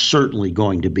almost certainly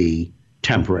going to be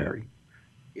temporary.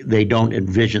 They don't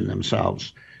envision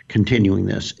themselves continuing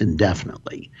this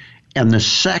indefinitely. And the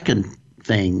second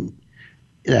thing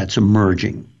that's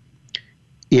emerging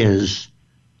is,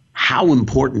 how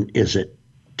important is it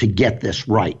to get this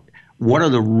right? What are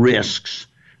the risks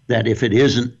that if it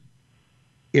isn't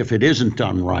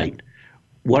done right,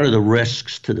 what are the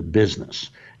risks to the business?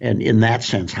 And in that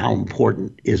sense, how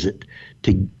important is it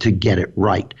to get it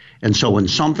right? And so when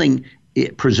something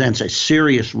it presents a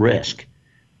serious risk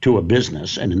to a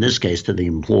business, and in this case to the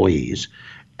employees,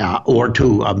 or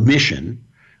to a mission,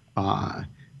 and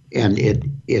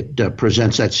it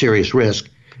presents that serious risk,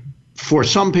 for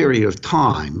some period of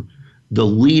time, the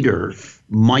leader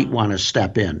might want to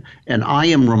step in. And I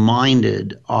am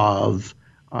reminded of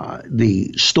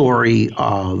the story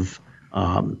of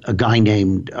a guy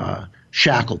named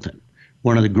Shackleton,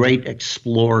 one of the great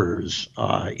explorers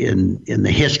in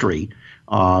the history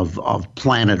of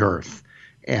planet Earth.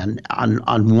 And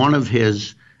on one of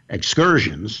his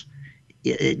excursions,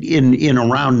 in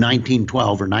around 1912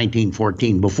 or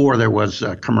 1914, before there was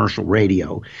commercial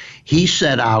radio, he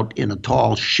set out in a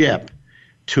tall ship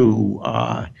to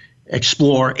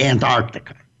explore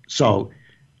Antarctica. So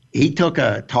he took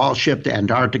a tall ship to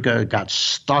Antarctica, got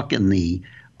stuck in the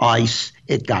ice,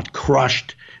 it got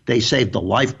crushed. They saved the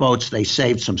lifeboats, they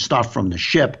saved some stuff from the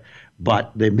ship,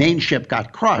 but the main ship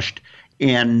got crushed,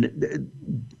 and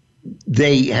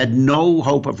they had no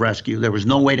hope of rescue. There was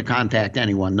no way to contact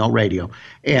anyone, no radio.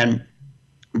 And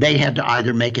they had to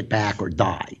either make it back or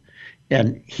die.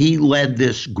 And he led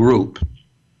this group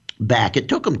back. It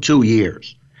took him 2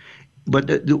 years. But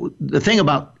the thing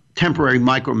about temporary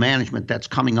micromanagement that's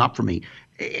coming up for me,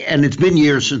 and it's been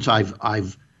years since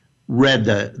I've read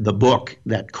the book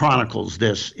that chronicles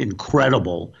this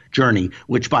incredible journey,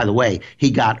 which, by the way,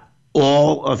 he got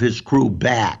all of his crew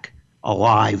back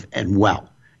alive and well.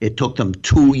 It took them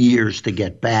 2 years to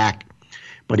get back,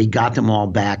 but he got them all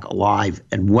back alive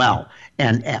and well.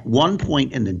 And at one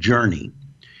point in the journey,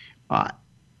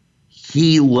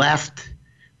 he left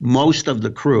most of the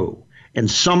crew, and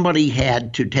somebody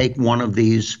had to take one of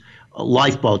these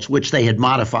lifeboats, which they had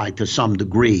modified to some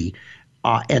degree,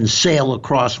 and sail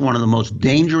across one of the most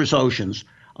dangerous oceans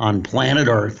on planet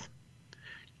Earth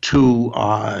to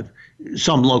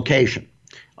some location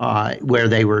where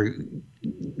they were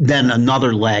then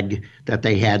another leg that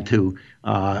they had to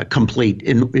complete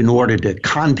in order to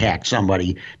contact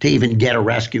somebody to even get a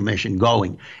rescue mission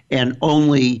going. And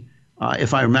only,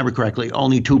 if I remember correctly,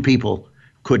 only 2 people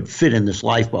could fit in this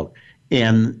lifeboat.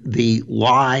 And the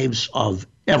lives of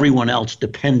everyone else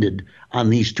depended on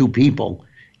these 2 people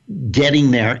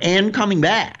getting there and coming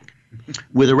back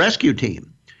with a rescue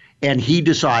team. And he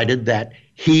decided that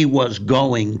he was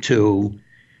going to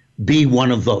be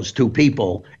one of those 2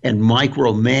 people and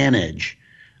micromanage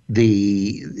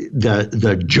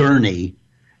the journey,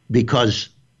 because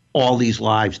all these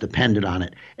lives depended on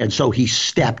it. And so he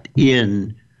stepped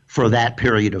in for that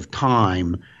period of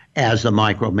time as the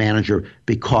micromanager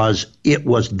because it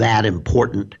was that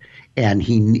important, and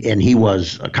he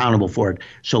was accountable for it.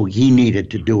 So he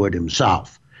needed to do it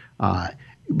himself.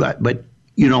 But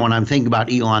you know, when I'm thinking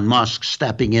about Elon Musk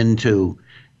stepping in to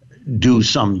do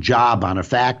some job on a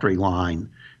factory line,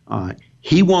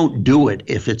 he won't do it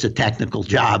if it's a technical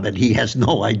job and he has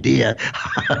no idea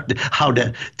how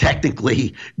to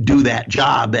technically do that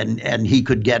job, and he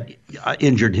could get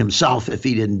injured himself if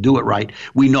he didn't do it right.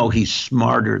 We know he's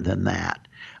smarter than that.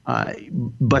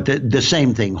 But the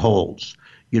same thing holds.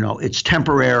 You know, it's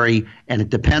temporary, and it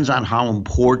depends on how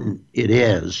important it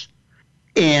is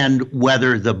and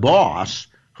whether the boss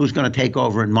who's going to take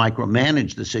over and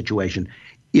micromanage the situation,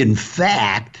 in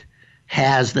fact,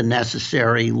 has the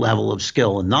necessary level of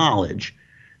skill and knowledge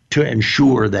to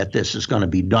ensure that this is going to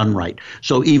be done right.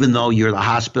 So even though you're the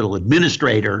hospital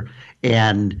administrator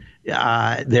and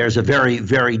there's a very,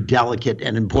 very delicate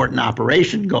and important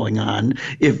operation going on,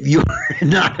 if you're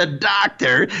not a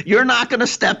doctor, you're not going to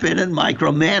step in and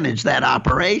micromanage that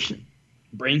operation.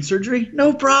 Brain surgery?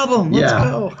 No problem. Let's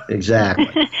go.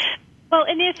 Exactly. Well,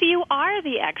 and if you are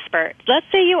the expert, let's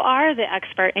say you are the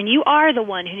expert and you are the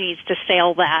one who needs to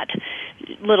sail that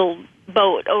little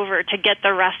boat over to get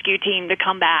the rescue team to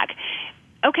come back.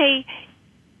 Okay,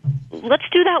 let's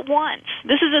do that once.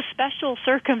 This is a special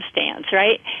circumstance,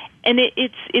 right? And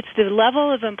it's the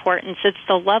level of importance, it's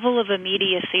the level of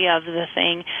immediacy of the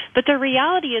thing. But the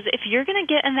reality is, if you're going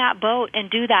to get in that boat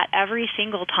and do that every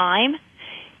single time,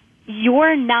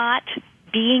 you're not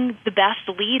being the best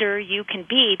leader you can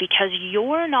be, because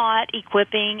you're not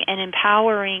equipping and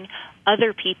empowering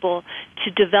other people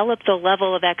to develop the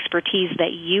level of expertise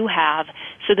that you have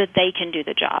so that they can do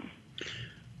the job.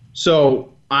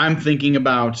 So I'm thinking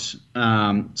about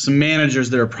some managers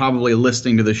that are probably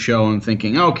listening to the show and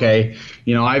thinking, okay,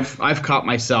 I've caught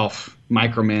myself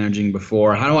micromanaging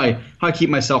before. How do I keep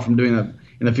myself from doing that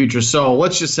in the future? So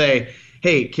let's just say,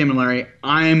 hey, Kim and Larry,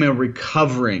 I'm a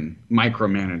recovering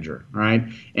micromanager, right?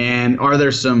 And are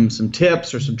there some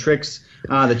tips or some tricks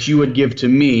that you would give to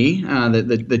me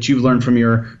that you've learned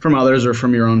from others or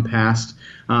from your own past?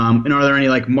 And are there any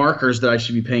markers that I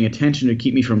should be paying attention to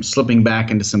keep me from slipping back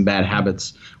into some bad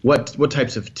habits? What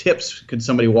types of tips could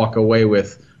somebody walk away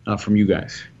with from you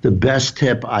guys? The best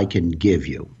tip I can give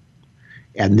you,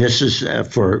 and this is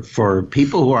for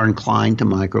people who are inclined to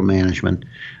micromanagement,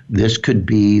 this could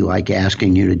be like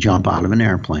asking you to jump out of an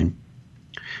airplane.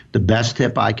 The best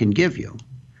tip I can give you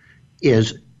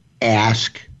is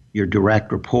ask your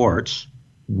direct reports,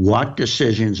 what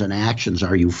decisions and actions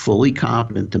are you fully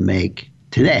competent to make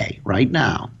today, right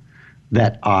now,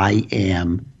 that I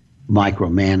am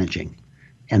micromanaging,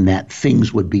 and that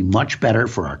things would be much better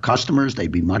for our customers,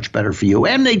 they'd be much better for you,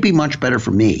 and they'd be much better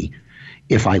for me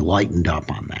if I lightened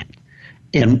up on that.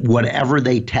 And whatever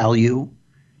they tell you,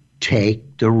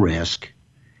 take the risk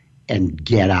and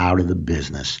get out of the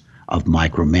business of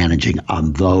micromanaging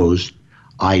on those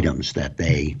items that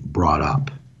they brought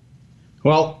up.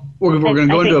 Well, we're going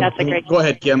to go into go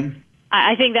ahead, Kim.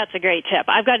 I think that's a great tip.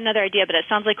 I've got another idea, but it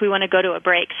sounds like we want to go to a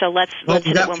break, so let's hit it when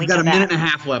we come back. We've got a minute and a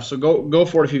half left, so go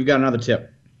for it if you've got another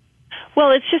tip.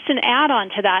 Well, it's just an add-on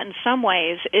to that in some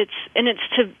ways. It's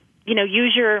to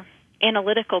use your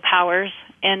analytical powers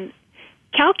and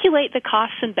calculate the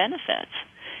costs and benefits.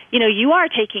 You are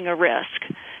taking a risk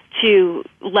to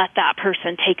let that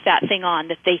person take that thing on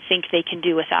that they think they can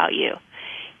do without you.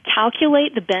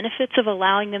 Calculate the benefits of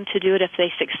allowing them to do it if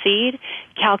they succeed.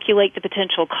 Calculate the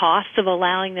potential costs of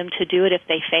allowing them to do it if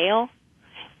they fail.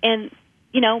 And,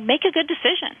 make a good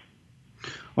decision.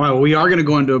 All right, well, we are going to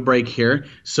go into a break here.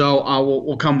 So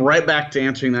we'll come right back to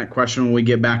answering that question when we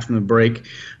get back from the break.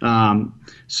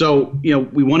 So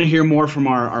we want to hear more from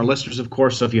our listeners, of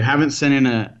course. So if you haven't sent in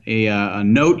a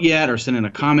note yet or sent in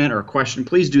a comment or a question,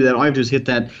 please do that. All you have to do is hit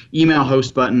that email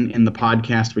host button in the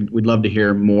podcast. We'd love to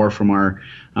hear more from our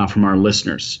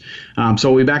listeners.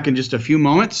 So we'll be back in just a few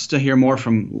moments to hear more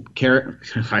from Carrie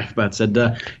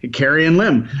and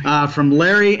Lim, from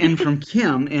Larry and from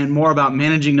Kim, and more about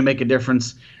managing to make a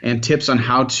difference and tips on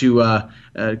how to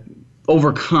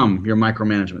overcome your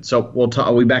micromanagement. So we'll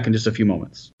be back in just a few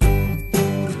moments.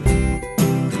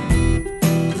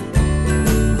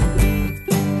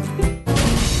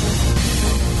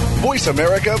 Voice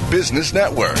America Business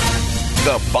Network,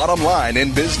 the bottom line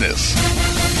in business.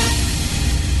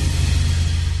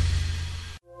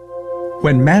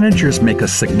 When managers make a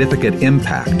significant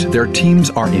impact, their teams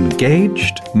are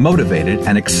engaged, motivated,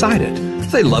 and excited.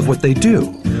 They love what they do.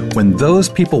 When those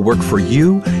people work for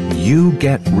you, you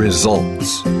get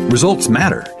results. Results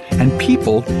matter, and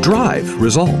people drive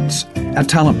results. At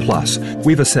Talent Plus,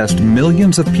 we've assessed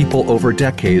millions of people over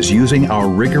decades using our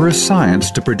rigorous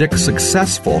science to predict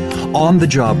successful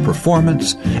on-the-job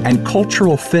performance and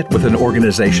cultural fit with an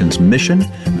organization's mission,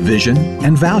 vision,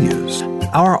 and values.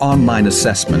 Our online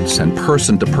assessments and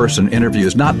person-to-person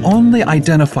interviews not only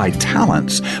identify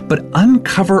talents, but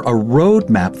uncover a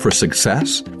roadmap for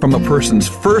success from a person's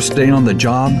first day on the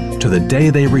job to the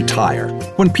day they retire.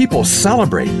 When people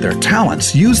celebrate their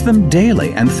talents, use them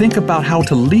daily, and think about how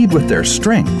to lead with their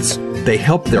strengths, they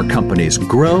help their companies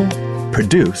grow,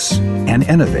 produce, and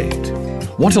innovate.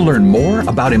 Want to learn more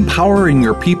about empowering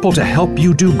your people to help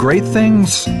you do great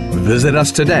things? Visit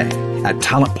us today at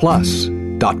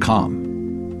talentplus.com.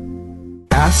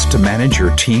 Asked to manage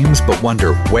your teams but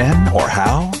wonder when or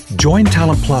how? Join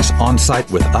Talent Plus on-site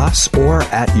with us or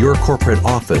at your corporate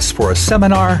office for a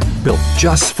seminar built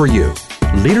just for you.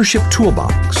 Leadership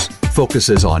Toolbox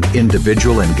focuses on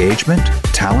individual engagement,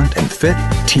 talent and fit,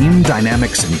 team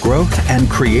dynamics and growth, and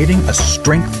creating a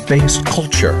strength-based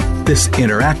culture. This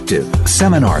interactive,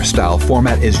 seminar-style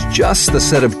format is just the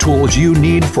set of tools you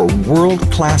need for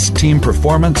world-class team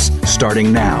performance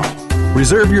starting now.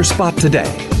 Reserve your spot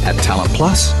today at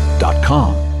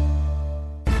talentplus.com.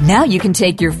 Now you can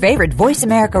take your favorite Voice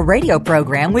America radio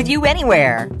program with you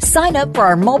anywhere. Sign up for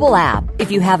our mobile app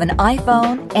if you have an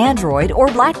iPhone, Android, or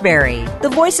BlackBerry. The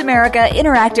Voice America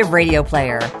Interactive Radio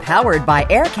Player, powered by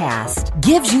Aircast,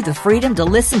 gives you the freedom to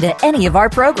listen to any of our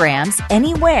programs,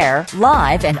 anywhere,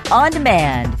 live and on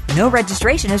demand. No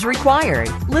registration is required.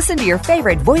 Listen to your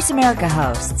favorite Voice America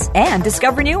hosts and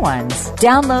discover new ones.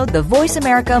 Download the Voice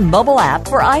America mobile app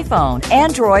for iPhone,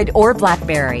 Android, or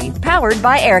BlackBerry, powered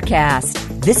by Aircast.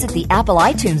 Visit the Apple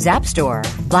iTunes App Store,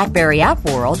 BlackBerry App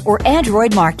World, or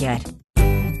Android Market.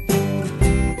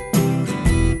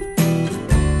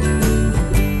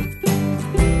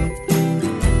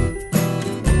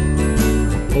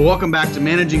 Well, welcome back to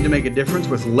Managing to Make a Difference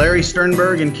with Larry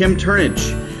Sternberg and Kim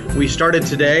Turnage. We started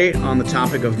today on the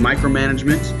topic of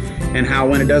micromanagement and how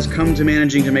when it does come to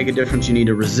managing to make a difference, you need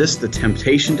to resist the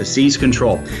temptation to seize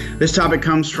control. This topic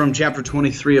comes from chapter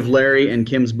 23 of Larry and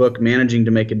Kim's book, Managing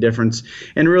to Make a Difference.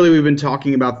 And really, we've been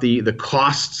talking about the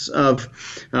costs of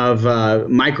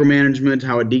micromanagement,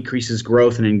 how it decreases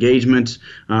growth and engagement,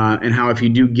 and how if you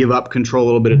do give up control a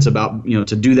little bit, it's about,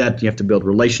 to do that, you have to build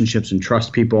relationships and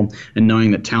trust people, and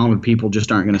knowing that talented people just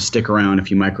aren't going to stick around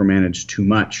if you micromanage too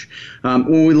much.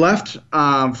 When we left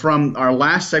from our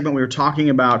last segment, we were talking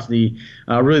about the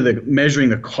measuring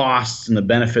the costs and the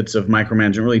benefits of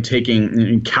micromanagement, really taking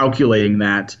and calculating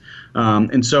that.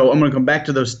 And so I'm going to come back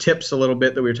to those tips a little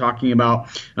bit that we were talking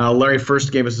about. Larry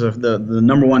first gave us the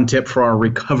number one tip for our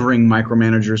recovering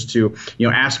micromanagers to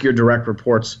ask your direct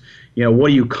reports, what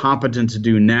are you competent to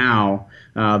do now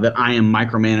that I am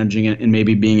micromanaging, and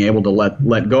maybe being able to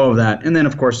let go of that. And then,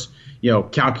 of course,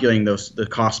 calculating the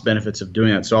cost benefits of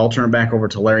doing that. So I'll turn it back over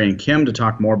to Larry and Kim to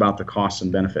talk more about the costs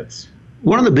and benefits.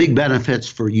 One of the big benefits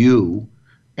for you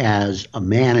as a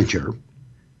manager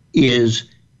is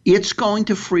it's going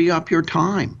to free up your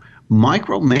time.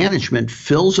 Micromanagement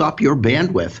fills up your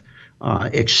bandwidth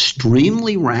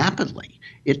extremely rapidly.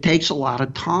 It takes a lot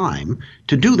of time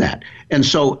to do that. And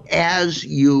so as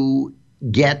you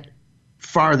get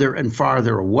farther and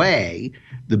farther away,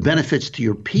 the benefits to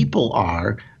your people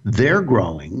are they're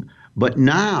growing, but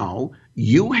now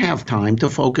you have time to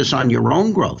focus on your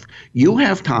own growth. You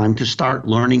have time to start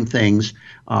learning things,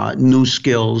 new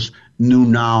skills, new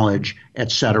knowledge,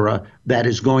 etc., that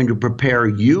is going to prepare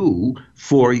you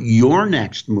for your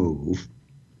next move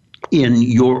in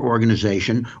your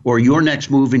organization or your next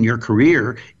move in your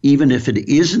career, even if it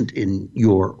isn't in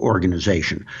your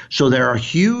organization. So there are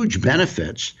huge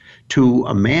benefits to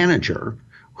a manager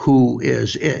who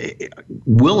is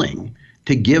willing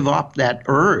to give up that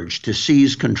urge to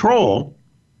seize control,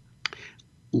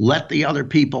 let the other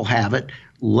people have it,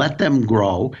 let them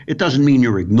grow. It doesn't mean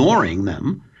you're ignoring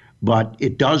them, but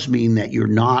it does mean that you're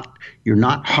not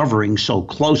hovering so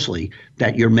closely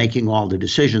that you're making all the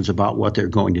decisions about what they're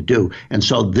going to do. And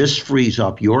so this frees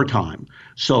up your time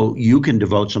so you can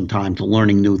devote some time to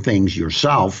learning new things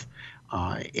yourself,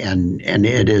 and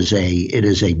it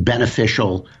is a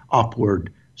beneficial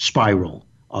upward spiral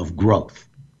of growth.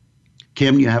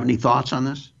 Kim, you have any thoughts on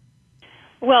this?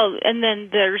 Well, and then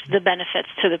there's the benefits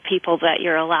to the people that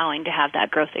you're allowing to have that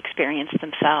growth experience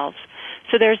themselves.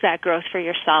 So there's that growth for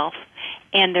yourself,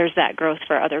 and there's that growth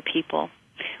for other people.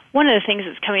 One of the things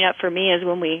that's coming up for me is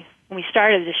when we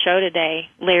started the show today,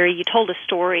 Larry, you told a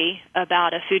story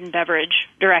about a food and beverage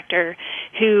director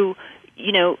who,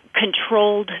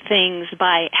 controlled things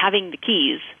by having the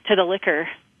keys to the liquor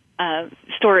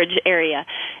storage area.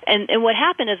 And what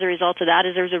happened as a result of that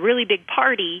is there was a really big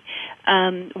party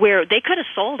where they could have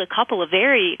sold a couple of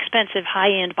very expensive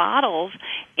high-end bottles,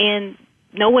 and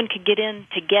no one could get in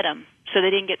to get them, so they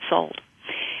didn't get sold.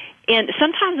 And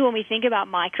sometimes when we think about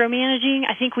micromanaging,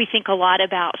 I think we think a lot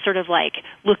about sort of like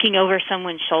looking over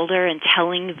someone's shoulder and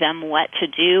telling them what to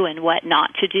do and what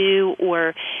not to do,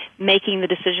 or making the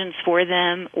decisions for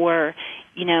them, or,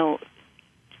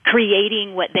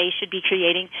 creating what they should be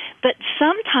creating. But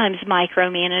sometimes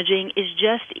micromanaging is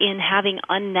just in having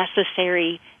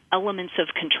unnecessary elements of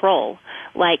control,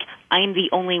 like I'm the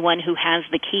only one who has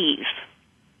the keys.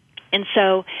 And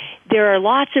so there are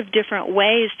lots of different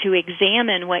ways to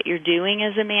examine what you're doing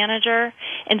as a manager,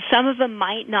 and some of them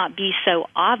might not be so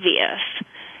obvious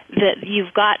that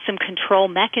you've got some control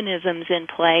mechanisms in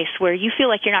place where you feel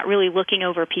like you're not really looking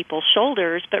over people's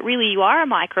shoulders, but really you are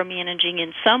micromanaging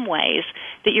in some ways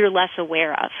that you're less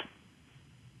aware of.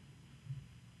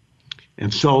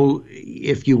 And so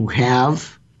if you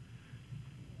have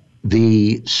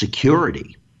the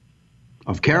security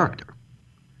of character,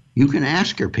 you can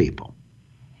ask your people,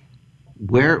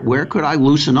 where could I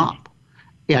loosen up?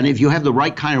 And if you have the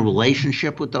right kind of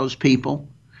relationship with those people,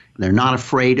 they're not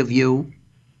afraid of you,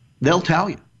 they'll tell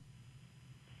you.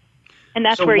 And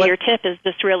that's where your tip is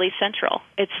just really central.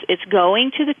 It's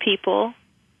going to the people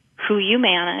who you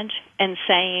manage and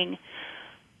saying,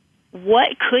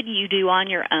 what could you do on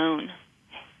your own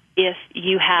if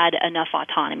you had enough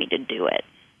autonomy to do it?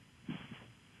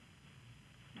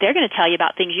 They're going to tell you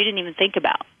about things you didn't even think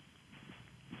about.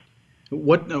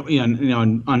 What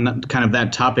on kind of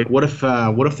that topic? What if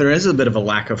there is a bit of a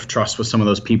lack of trust with some of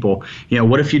those people?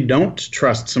 What if you don't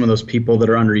trust some of those people that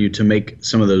are under you to make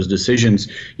some of those decisions?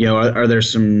 Are there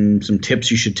some tips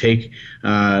you should take?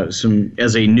 Some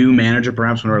as a new manager,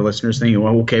 perhaps one of our listeners thinking,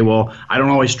 well, I don't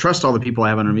always trust all the people I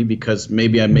have under me because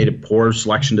maybe I made a poor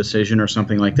selection decision or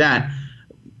something like that.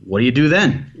 What do you do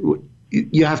then?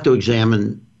 You have to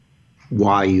examine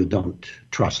why you don't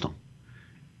trust them.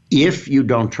 If you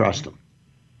don't trust them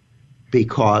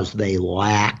because they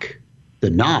lack the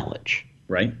knowledge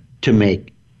to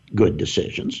make good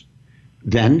decisions,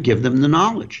 then give them the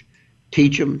knowledge.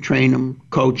 Teach them, train them,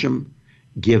 coach them,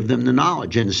 give them the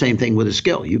knowledge. And the same thing with a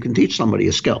skill. You can teach somebody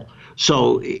a skill.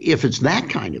 So if it's that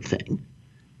kind of thing,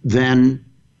 then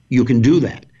you can do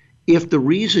that. If the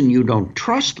reason you don't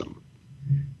trust them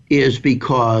is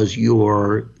because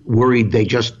you're worried they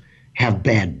just have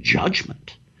bad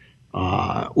judgment,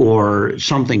 or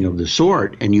something of the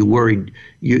sort, and you worried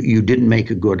you didn't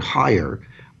make a good hire,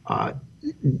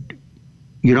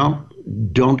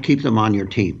 don't keep them on your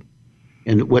team.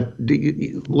 And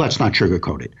let's not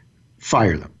sugarcoat it.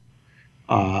 Fire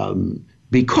them.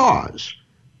 Because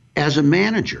as a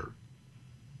manager,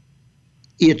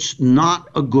 it's not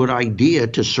a good idea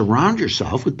to surround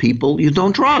yourself with people you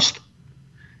don't trust.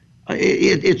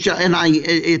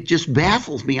 It just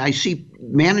baffles me. I see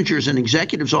managers and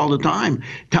executives all the time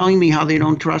telling me how they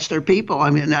don't trust their people. I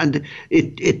mean, and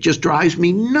it just drives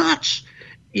me nuts.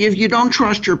 If you don't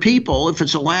trust your people, if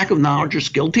it's a lack of knowledge or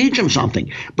skill, teach them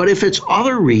something. But if it's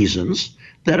other reasons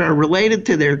that are related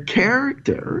to their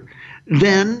character,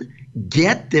 then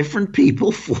get different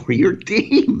people for your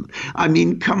team. I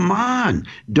mean, come on.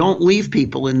 Don't leave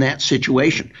people in that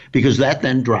situation, because that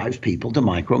then drives people to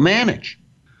micromanage.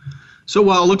 So,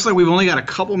 it looks like we've only got a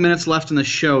couple minutes left in the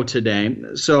show today.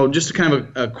 So just to kind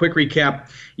of a quick recap,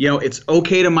 it's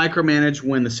okay to micromanage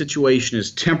when the situation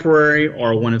is temporary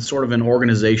or when it's sort of an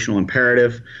organizational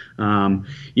imperative. Not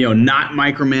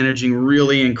micromanaging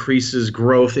really increases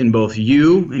growth in both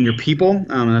you and your people.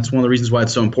 And that's one of the reasons why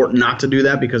it's so important not to do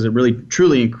that, because it really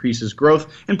truly increases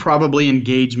growth and probably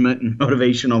engagement and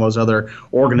motivation, all those other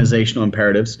organizational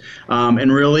imperatives.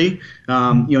 And really,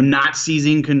 not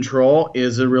seizing control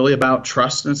is really about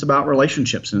trust, and it's about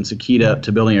relationships, and it's a key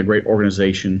to building a great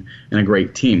organization and a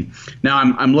great team. Now,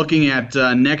 I'm looking at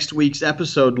next week's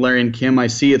episode, Larry and Kim. I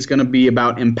see it's going to be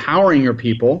about empowering your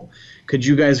people. Could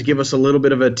you guys give us a little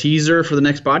bit of a teaser for the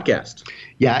next podcast?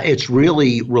 Yeah, it's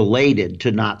really related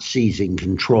to not seizing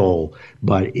control,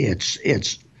 but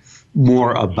it's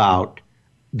more about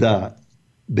the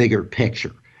bigger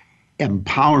picture.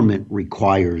 Empowerment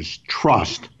requires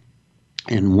trust,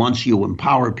 and once you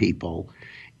empower people,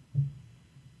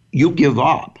 you give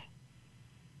up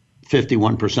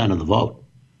 51% of the vote.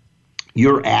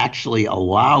 You're actually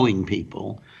allowing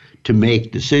people to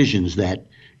make decisions that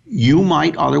you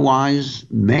might otherwise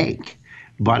make.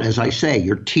 But as I say,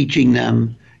 you're teaching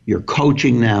them, you're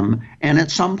coaching them, and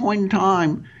at some point in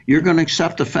time, you're going to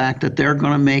accept the fact that they're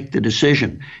going to make the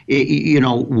decision.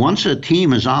 Once a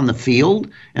team is on the field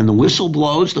and the whistle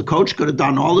blows, the coach could have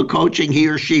done all the coaching he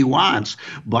or she wants.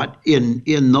 But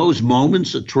in those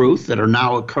moments of truth that are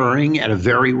now occurring at a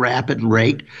very rapid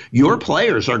rate, your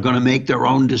players are going to make their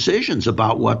own decisions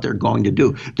about what they're going to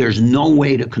do. There's no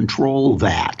way to control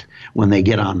that when they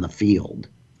get on the field.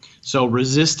 So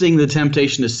resisting the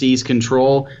temptation to seize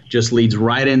control just leads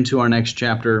right into our next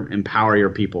chapter, empower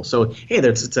your people. So, hey,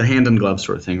 it's a hand-in-glove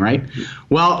sort of thing, right?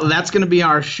 Well, that's going to be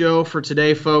our show for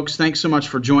today, folks. Thanks so much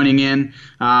for joining in.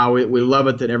 We love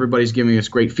it that everybody's giving us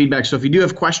great feedback. So if you do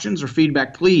have questions or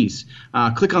feedback, please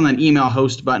click on that email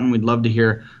host button. We'd love to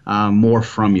hear more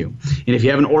from you. And if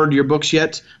you haven't ordered your books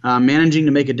yet, Managing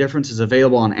to Make a Difference is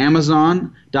available on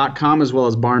Amazon.com as well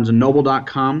as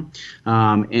BarnesandNoble.com.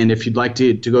 And if you'd like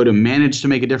to go to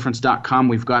ManageToMakeADifference.com,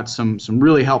 we've got some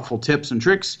really helpful tips and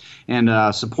tricks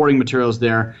and supporting materials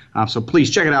there. So please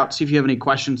check it out. See if you have any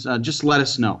questions. Just let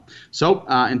us know. So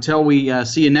until we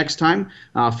see you next time,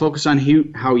 focus on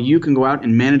how you can go out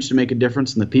and manage to make a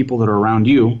difference in the people that are around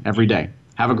you every day.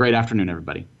 Have a great afternoon,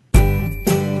 everybody.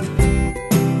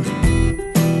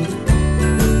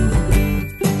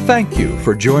 Thank you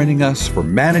for joining us for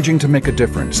Managing to Make a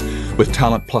Difference with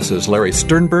Talent Plus's Larry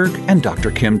Sternberg and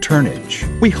Dr. Kim Turnage.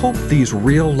 We hope these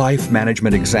real-life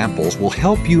management examples will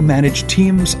help you manage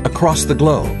teams across the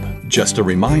globe. Just a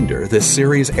reminder, this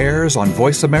series airs on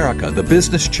Voice America, the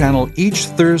business channel, each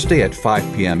Thursday at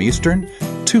 5 p.m. Eastern,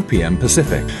 2 p.m.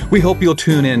 Pacific. We hope you'll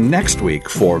tune in next week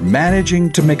for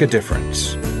Managing to Make a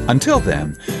Difference. Until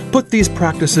then, put these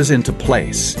practices into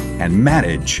place and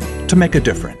manage to make a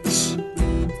difference.